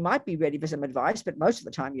know that he might be ready for some advice, but most of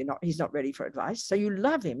the time he's not ready for advice. So you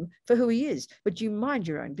love him for who he is, but you mind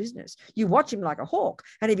your own business. You watch him like a hawk.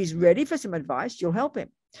 And if he's ready for some advice, you'll help him.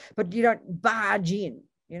 But you don't barge in,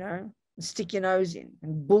 and stick your nose in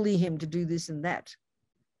and bully him to do this and that.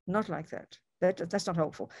 Not like that. That's not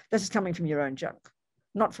helpful. This is coming from your own junk,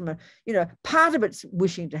 not from part of it's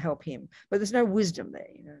wishing to help him, but there's no wisdom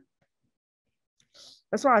there,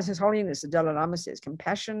 That's why His Holiness, the Dalai Lama says,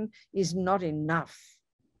 compassion is not enough.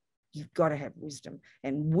 You've got to have wisdom.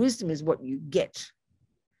 And wisdom is what you get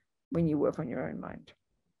when you work on your own mind.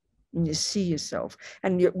 And you see yourself.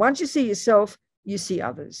 And once you see yourself, you see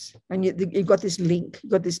others. And you've got this link,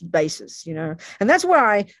 you've got this basis, And that's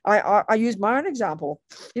why I use my own example.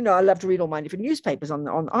 I love to read all my different newspapers on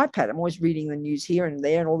iPad. I'm always reading the news here and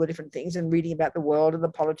there and all the different things and reading about the world and the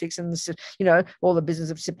politics and, all the business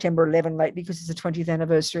of September 11 lately because it's the 20th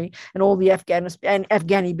anniversary and all the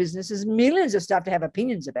Afghani businesses, millions of stuff to have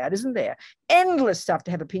opinions about, isn't there? Endless stuff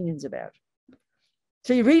to have opinions about.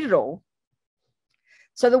 So you read it all.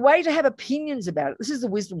 So the way to have opinions about it, this is the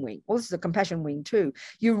wisdom wing. Well, this is the compassion wing too.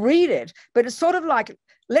 You read it, but it's sort of like,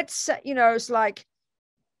 let's say, it's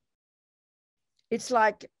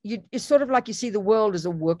sort of like you see the world as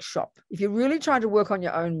a workshop. If you're really trying to work on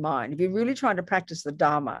your own mind, if you're really trying to practice the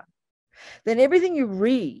Dharma, then everything you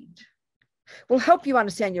read will help you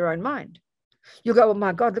understand your own mind. You'll go, oh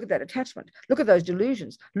my God, look at that attachment. Look at those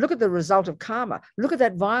delusions. Look at the result of karma. Look at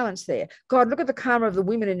that violence there. God, look at the karma of the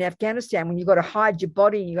women in Afghanistan when you've got to hide your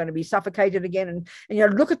body and you're going to be suffocated again.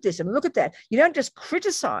 And look at this and look at that. You don't just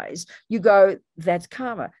criticize. You go, that's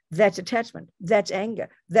karma. That's attachment. That's anger.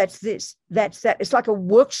 That's this. That's that. It's like a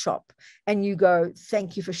workshop. And you go,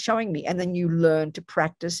 thank you for showing me. And then you learn to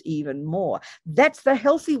practice even more. That's the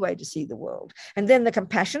healthy way to see the world. And then the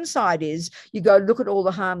compassion side is you go, look at all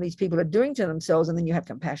the harm these people are doing to themselves, and then you have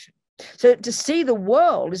compassion. So to see the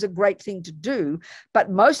world is a great thing to do,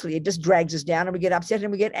 but mostly it just drags us down and we get upset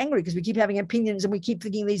and we get angry because we keep having opinions and we keep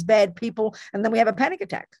thinking these bad people, and then we have a panic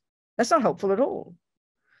attack. That's not helpful at all.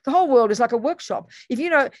 The whole world is like a workshop. If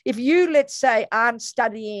you, let's say, aren't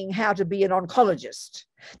studying how to be an oncologist,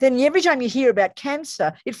 then every time you hear about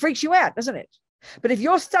cancer, it freaks you out, doesn't it? But if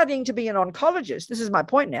you're studying to be an oncologist, this is my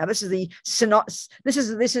point now. This is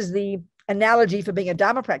the analogy for being a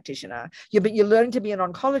Dharma practitioner. You're learning to be an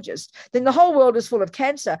oncologist. Then the whole world is full of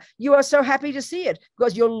cancer. You are so happy to see it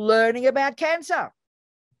because you're learning about cancer.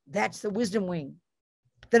 That's the wisdom wing.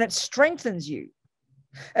 Then it strengthens you.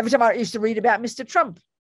 Every time I used to read about Mr. Trump,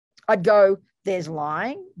 I'd go, there's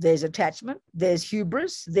lying, there's attachment, there's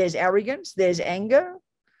hubris, there's arrogance, there's anger.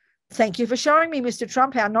 Thank you for showing me, Mr.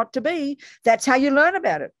 Trump, how not to be. That's how you learn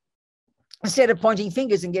about it. Instead of pointing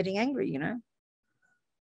fingers and getting angry, you know.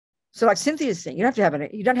 So like Cynthia's thing, you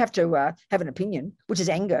don't have to have an opinion, which is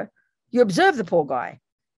anger. You observe the poor guy.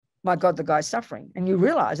 My God, the guy's suffering. And you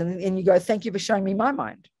realize, and you go, thank you for showing me my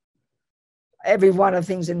mind. Every one of the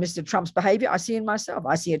things in Mr. Trump's behavior, I see in myself.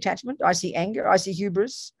 I see attachment. I see anger. I see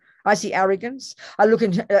hubris. I see arrogance. I look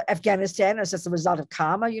into Afghanistan as just a result of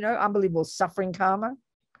karma, you know, unbelievable suffering karma.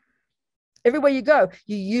 Everywhere you go,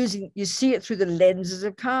 you see it through the lenses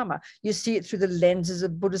of karma. You see it through the lenses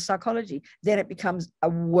of Buddhist psychology. Then it becomes a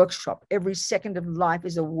workshop. Every second of life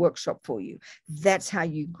is a workshop for you. That's how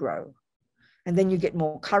you grow. And then you get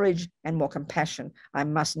more courage and more compassion. I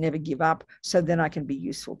must never give up, so then I can be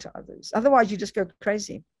useful to others. Otherwise, you just go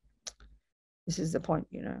crazy. This is the point,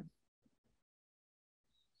 you know.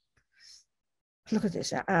 Look at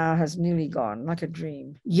this. Our hour has nearly gone, like a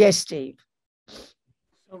dream. Yes, Steve.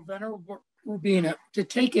 So, Venerable Robina, to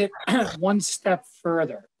take it one step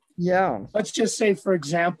further. Yeah. Let's just say, for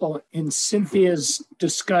example, in Cynthia's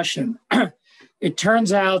discussion, it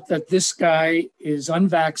turns out that this guy is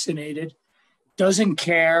unvaccinated, doesn't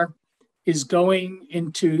care, is going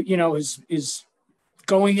into, you know, is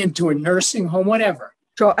going into a nursing home, whatever.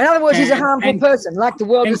 Sure. In other words, he's a harmful person, like the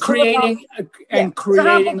world and is creating a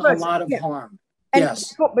lot of harm. And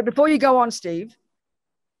yes. But before you go on, Steve,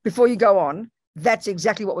 before you go on, that's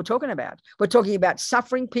exactly what we're talking about. We're talking about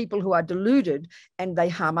suffering people who are deluded and they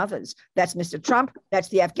harm others. That's Mr. Trump. That's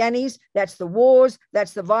the Afghanis. That's the wars.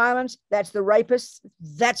 That's the violence. That's the rapists.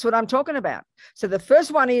 That's what I'm talking about. So the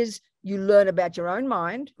first one is you learn about your own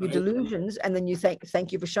mind, your delusions, and then you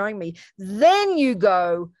thank you for showing me. Then you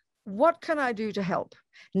go, what can I do to help?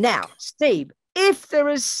 Now, Steve, if there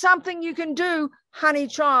is something you can do, honey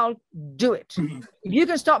child, do it. If you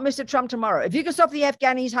can stop Mr. Trump tomorrow, if you can stop the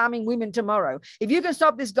Afghanis harming women tomorrow, if you can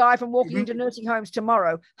stop this guy from walking into nursing homes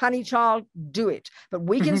tomorrow, honey child, do it. But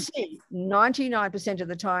we can see 99% of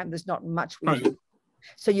the time there's not much we do.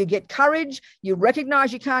 So you get courage, you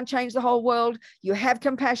recognize you can't change the whole world, you have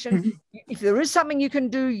compassion. If there is something you can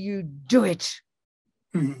do, you do it.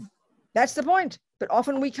 That's the point. But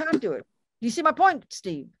often we can't do it. Do you see my point,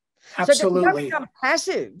 Steve? Absolutely. So you don't become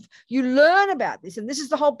passive. You learn about this. And this is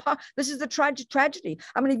the whole part. This is the tragedy.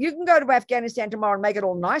 I mean, if you can go to Afghanistan tomorrow and make it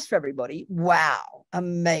all nice for everybody, wow,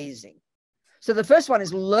 amazing. So the first one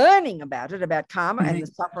is learning about it, about karma and the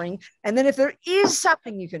suffering. And then if there is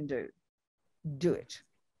something you can do, do it.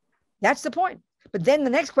 That's the point. But then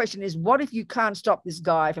the next question is, what if you can't stop this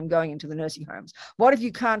guy from going into the nursing homes? What if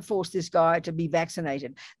you can't force this guy to be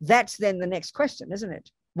vaccinated? That's then the next question, isn't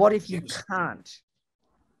it? What if you can't?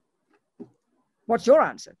 What's your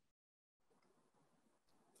answer?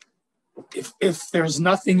 If there's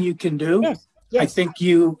nothing you can do, yes. I think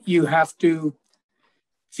you have to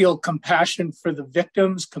feel compassion for the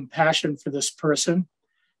victims, compassion for this person,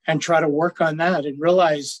 and try to work on that and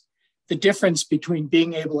realize the difference between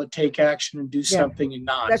being able to take action and do something and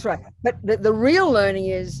not. That's right. But the real learning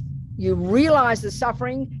is you realize the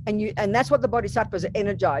suffering, and that's what the bodhisattvas are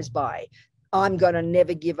energized by. I'm going to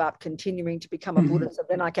never give up, continuing to become a Buddha, so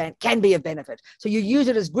then I can be of benefit. So you use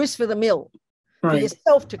it as grist for the mill for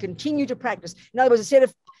yourself to continue to practice. In other words, instead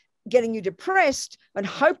of getting you depressed and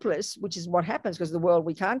hopeless, which is what happens because the world,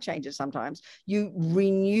 we can't change it sometimes, you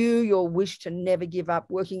renew your wish to never give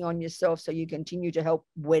up, working on yourself so you continue to help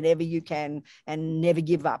whenever you can and never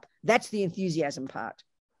give up. That's the enthusiasm part.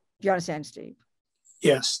 Do you understand, Steve?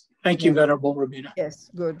 Yes. Thank you, Venerable Robina.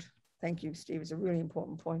 Yes, good. Thank you, Steve. It's a really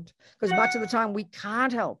important point because much of the time we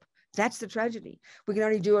can't help. That's the tragedy. We can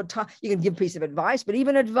only do you can give a piece of advice, but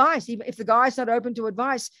even advice, even if the guy's not open to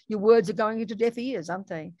advice, your words are going into deaf ears, aren't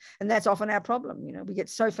they? And that's often our problem. You know, we get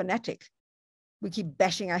so fanatic. We keep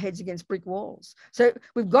bashing our heads against brick walls. So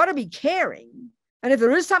we've got to be caring. And if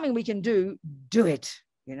there is something we can do, do it,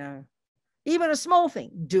 you know, even a small thing,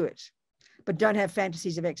 do it. But don't have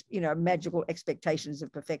fantasies of, magical expectations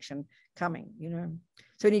of perfection coming, you know.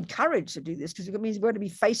 So we need courage to do this because it means we've got to be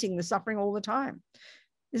facing the suffering all the time,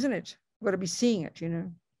 isn't it? We've got to be seeing it, you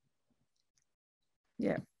know.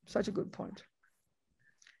 Yeah, such a good point.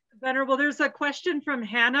 Venerable, there's a question from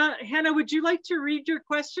Hannah. Hannah, would you like to read your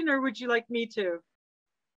question or would you like me to?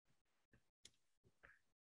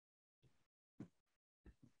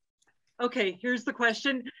 Okay, here's the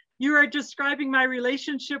question. You are describing my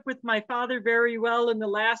relationship with my father very well in the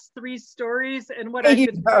last 3 stories, and what There I've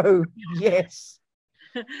you been go. Yes.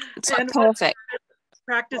 It's like and what perfect.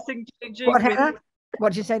 practicing changing What, with Hannah? What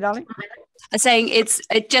did you say, darling? I'm saying it's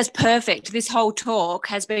just perfect. This whole talk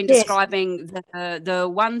has been Yes. describing the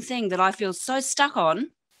one thing that I feel so stuck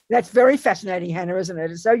on. That's very fascinating, Hannah, isn't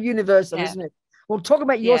it? It's so universal, Yeah. isn't it? Well, talk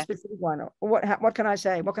about your Yeah. specific one. What can I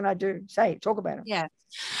say? What can I do? Say, talk about it. Yeah.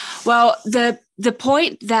 Well, the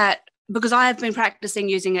point that, because I have been practicing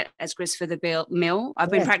using it as grist for the mill,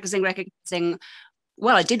 I've been practicing recognizing,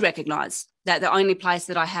 well, I did recognize that the only place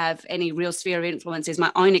that I have any real sphere of influence is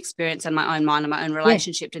my own experience and my own mind and my own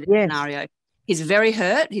relationship to this scenario. He's very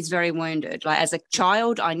hurt. He's very wounded. Like, as a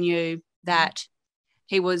child, I knew that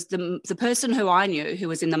he was the person who I knew who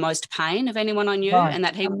was in the most pain of anyone I knew, and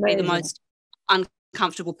that he would be the most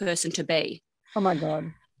uncomfortable person to be. Oh my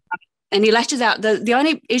God. And he lashes out. The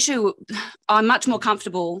only issue, I'm much more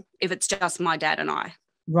comfortable if it's just my dad and I.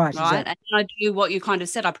 Right. Right. Exactly. And I do what you kind of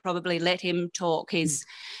said. I probably let him talk. He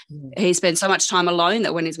spends so much time alone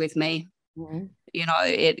that when he's with me, you know,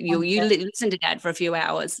 you listen to dad for a few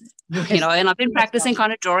hours, you know, and I've been practicing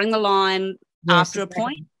kind of drawing the line after a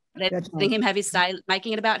point, letting him have his say,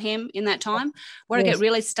 making it about him in that time. Where I get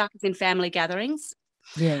really stuck is in family gatherings,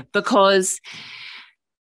 because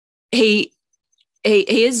he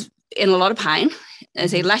is in a lot of pain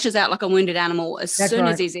as he lashes out like a wounded animal as soon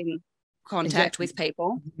as he's in contact with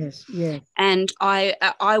people. Yes. And I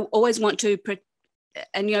always want to,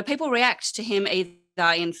 and you know, people react to him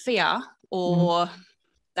either in fear or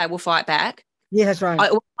they will fight back. Yeah, that's right. I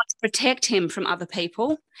want to protect him from other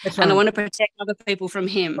people, and I want to protect other people from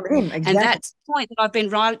him. Exactly. And that's the point that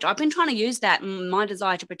I've been trying to use that, my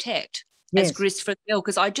desire to protect, as grist for the mill,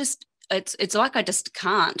 because it's like I just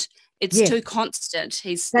can't. It's too constant.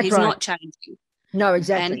 He's not changing. No,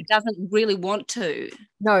 exactly. And he doesn't really want to.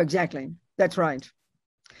 No, exactly. That's right.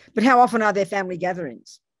 But how often are there family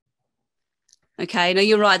gatherings? Okay, no,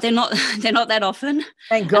 you're right. They're not that often.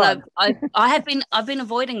 Thank God. I've been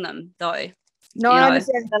avoiding them though. No, I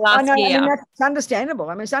understand. The last year. I mean, that's understandable.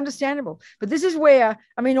 I mean, it's understandable. But this is where,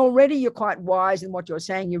 I mean, already you're quite wise in what you're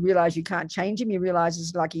saying. You realize you can't change him. You realize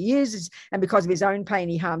it's like he is, and because of his own pain,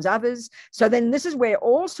 he harms others. So then this is where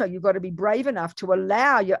also you've got to be brave enough to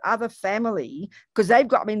allow your other family, because they've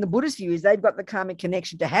got, I mean, the Buddhist view is they've got the karmic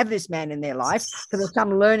connection to have this man in their life. So there's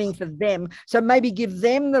some learning for them. So maybe give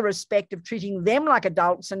them the respect of treating them like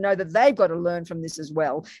adults and know that they've got to learn from this as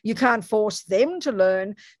well. You can't force them to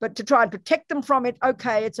learn, but to try and protect them from it,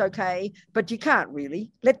 okay, it's okay, but you can't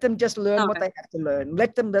really. Let them just learn what they have to learn.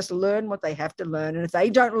 Let them just learn what they have to learn. And if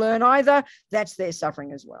they don't learn either, that's their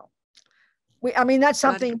suffering as well. I mean, that's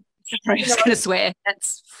something. I'm just going to swear.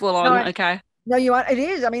 That's full on. Okay. No, you are. It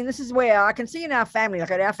is. I mean, this is where I can see in our family,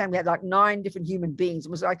 like our family had like 9 different human beings.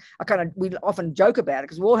 It was like, we often joke about it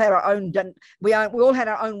because we all had our own, we all had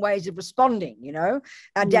our own ways of responding, you know.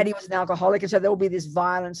 Our daddy was an alcoholic, and so there will be this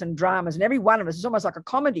violence and dramas, and every one of us is almost like a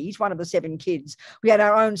comedy, each one of the 7 kids. We had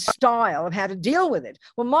our own style of how to deal with it.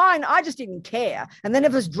 Well, mine, I just didn't care. And then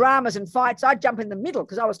if there's dramas and fights, I'd jump in the middle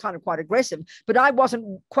because I was kind of quite aggressive, but I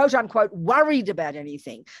wasn't, quote unquote, worried about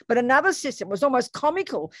anything. But another sister was almost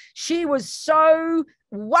comical. She was so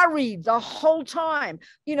worried the whole time.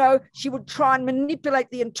 You know, she would try and manipulate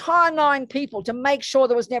the entire 9 people to make sure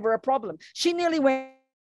there was never a problem. She nearly went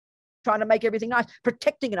trying to make everything nice,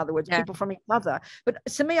 protecting, in other words, people from each other. But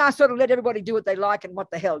to me, I sort of let everybody do what they like, and what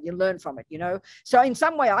the hell, you learn from it, you know. So in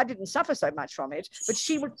some way, I didn't suffer so much from it, but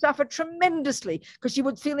she would suffer tremendously because she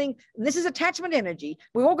would feeling, this is attachment energy.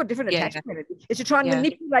 We all got different attachment energy. It's to try and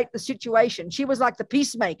manipulate the situation. She was like the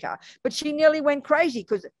peacemaker, but she nearly went crazy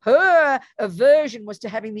because her aversion was to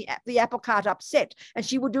having the apple cart upset, and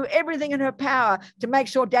she would do everything in her power to make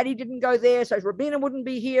sure daddy didn't go there, so Robina wouldn't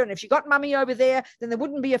be here, and if she got mummy over there, then there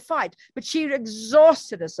wouldn't be a fight. But she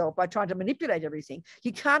exhausted herself by trying to manipulate everything.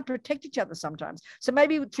 You can't protect each other sometimes. So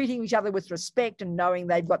maybe treating each other with respect and knowing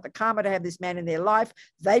they've got the karma to have this man in their life,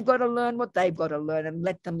 they've got to learn what they've got to learn, and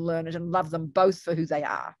let them learn it and love them both for who they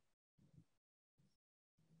are.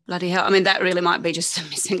 Bloody hell. I mean, that really might be just a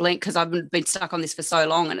missing link because I've been stuck on this for so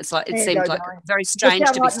long, and it's like, it seems like very strange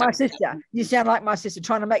to be stuck. My sister. You sound like my sister,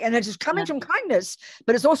 trying to make, and it's just coming from kindness,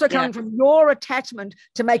 but it's also coming from your attachment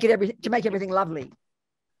to make everything lovely.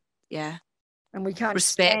 Yeah. And we can't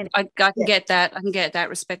respect. I can get that. I can get that.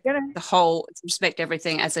 Respect the whole, respect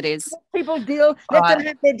everything as it is. Let people deal. Let them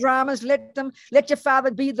have their dramas. Let your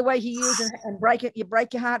father be the way he is, and break it. You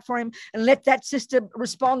break your heart for him, and let that sister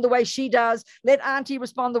respond the way she does. Let auntie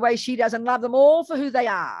respond the way she does, and love them all for who they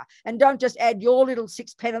are. And don't just add your little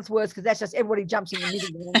 6 pence worth, because that's just everybody jumps in the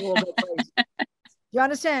middle and all go crazy. Do you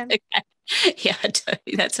understand? Okay. Yeah,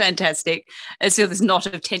 totally. That's fantastic. I feel this knot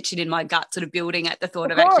of tension in my gut sort of building at the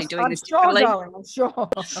thought of actually doing this differently. Darling, I'm sure.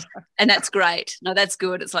 And that's great. No, that's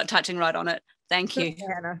good. It's like touching right on it. Thank you.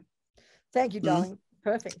 Hannah. Thank you, darling.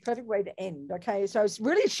 Perfect way to end. Okay, so it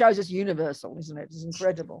really shows us universal, isn't it? It's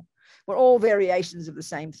incredible. We're all variations of the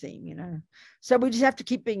same thing, you know. So we just have to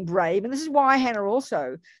keep being brave. And this is why, Hannah,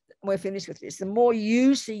 also, we're finished with this. The more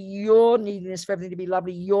you see your neediness for everything to be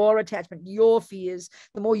lovely, your attachment, your fears,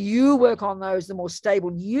 the more you work on those, the more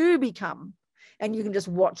stable you become. And you can just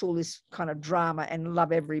watch all this kind of drama and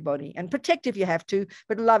love everybody and protect if you have to,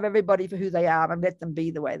 but love everybody for who they are and let them be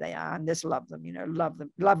the way they are and just love them, you know,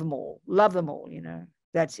 love them all, you know.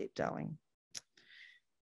 That's it, darling.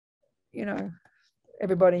 You know,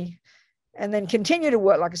 everybody. And then continue to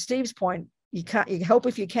work, like Steve's point, you help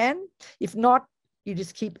if you can. If not, you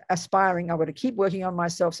just keep aspiring. I've got to keep working on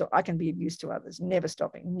myself so I can be of use to others, never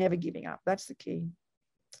stopping, never giving up. That's the key.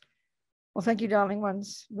 Well, thank you, darling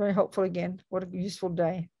ones. Very helpful again. What a useful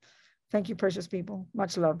day. Thank you, precious people.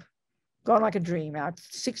 Much love. Gone like a dream, out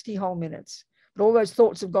 60 whole minutes. But all those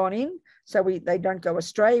thoughts have gone in, so they don't go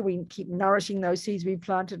astray. We keep nourishing those seeds we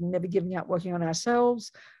planted and never giving up, working on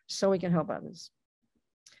ourselves so we can help others.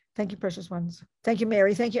 Thank you, precious ones. Thank you,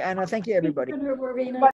 Mary. Thank you, Anna. Thank you, everybody.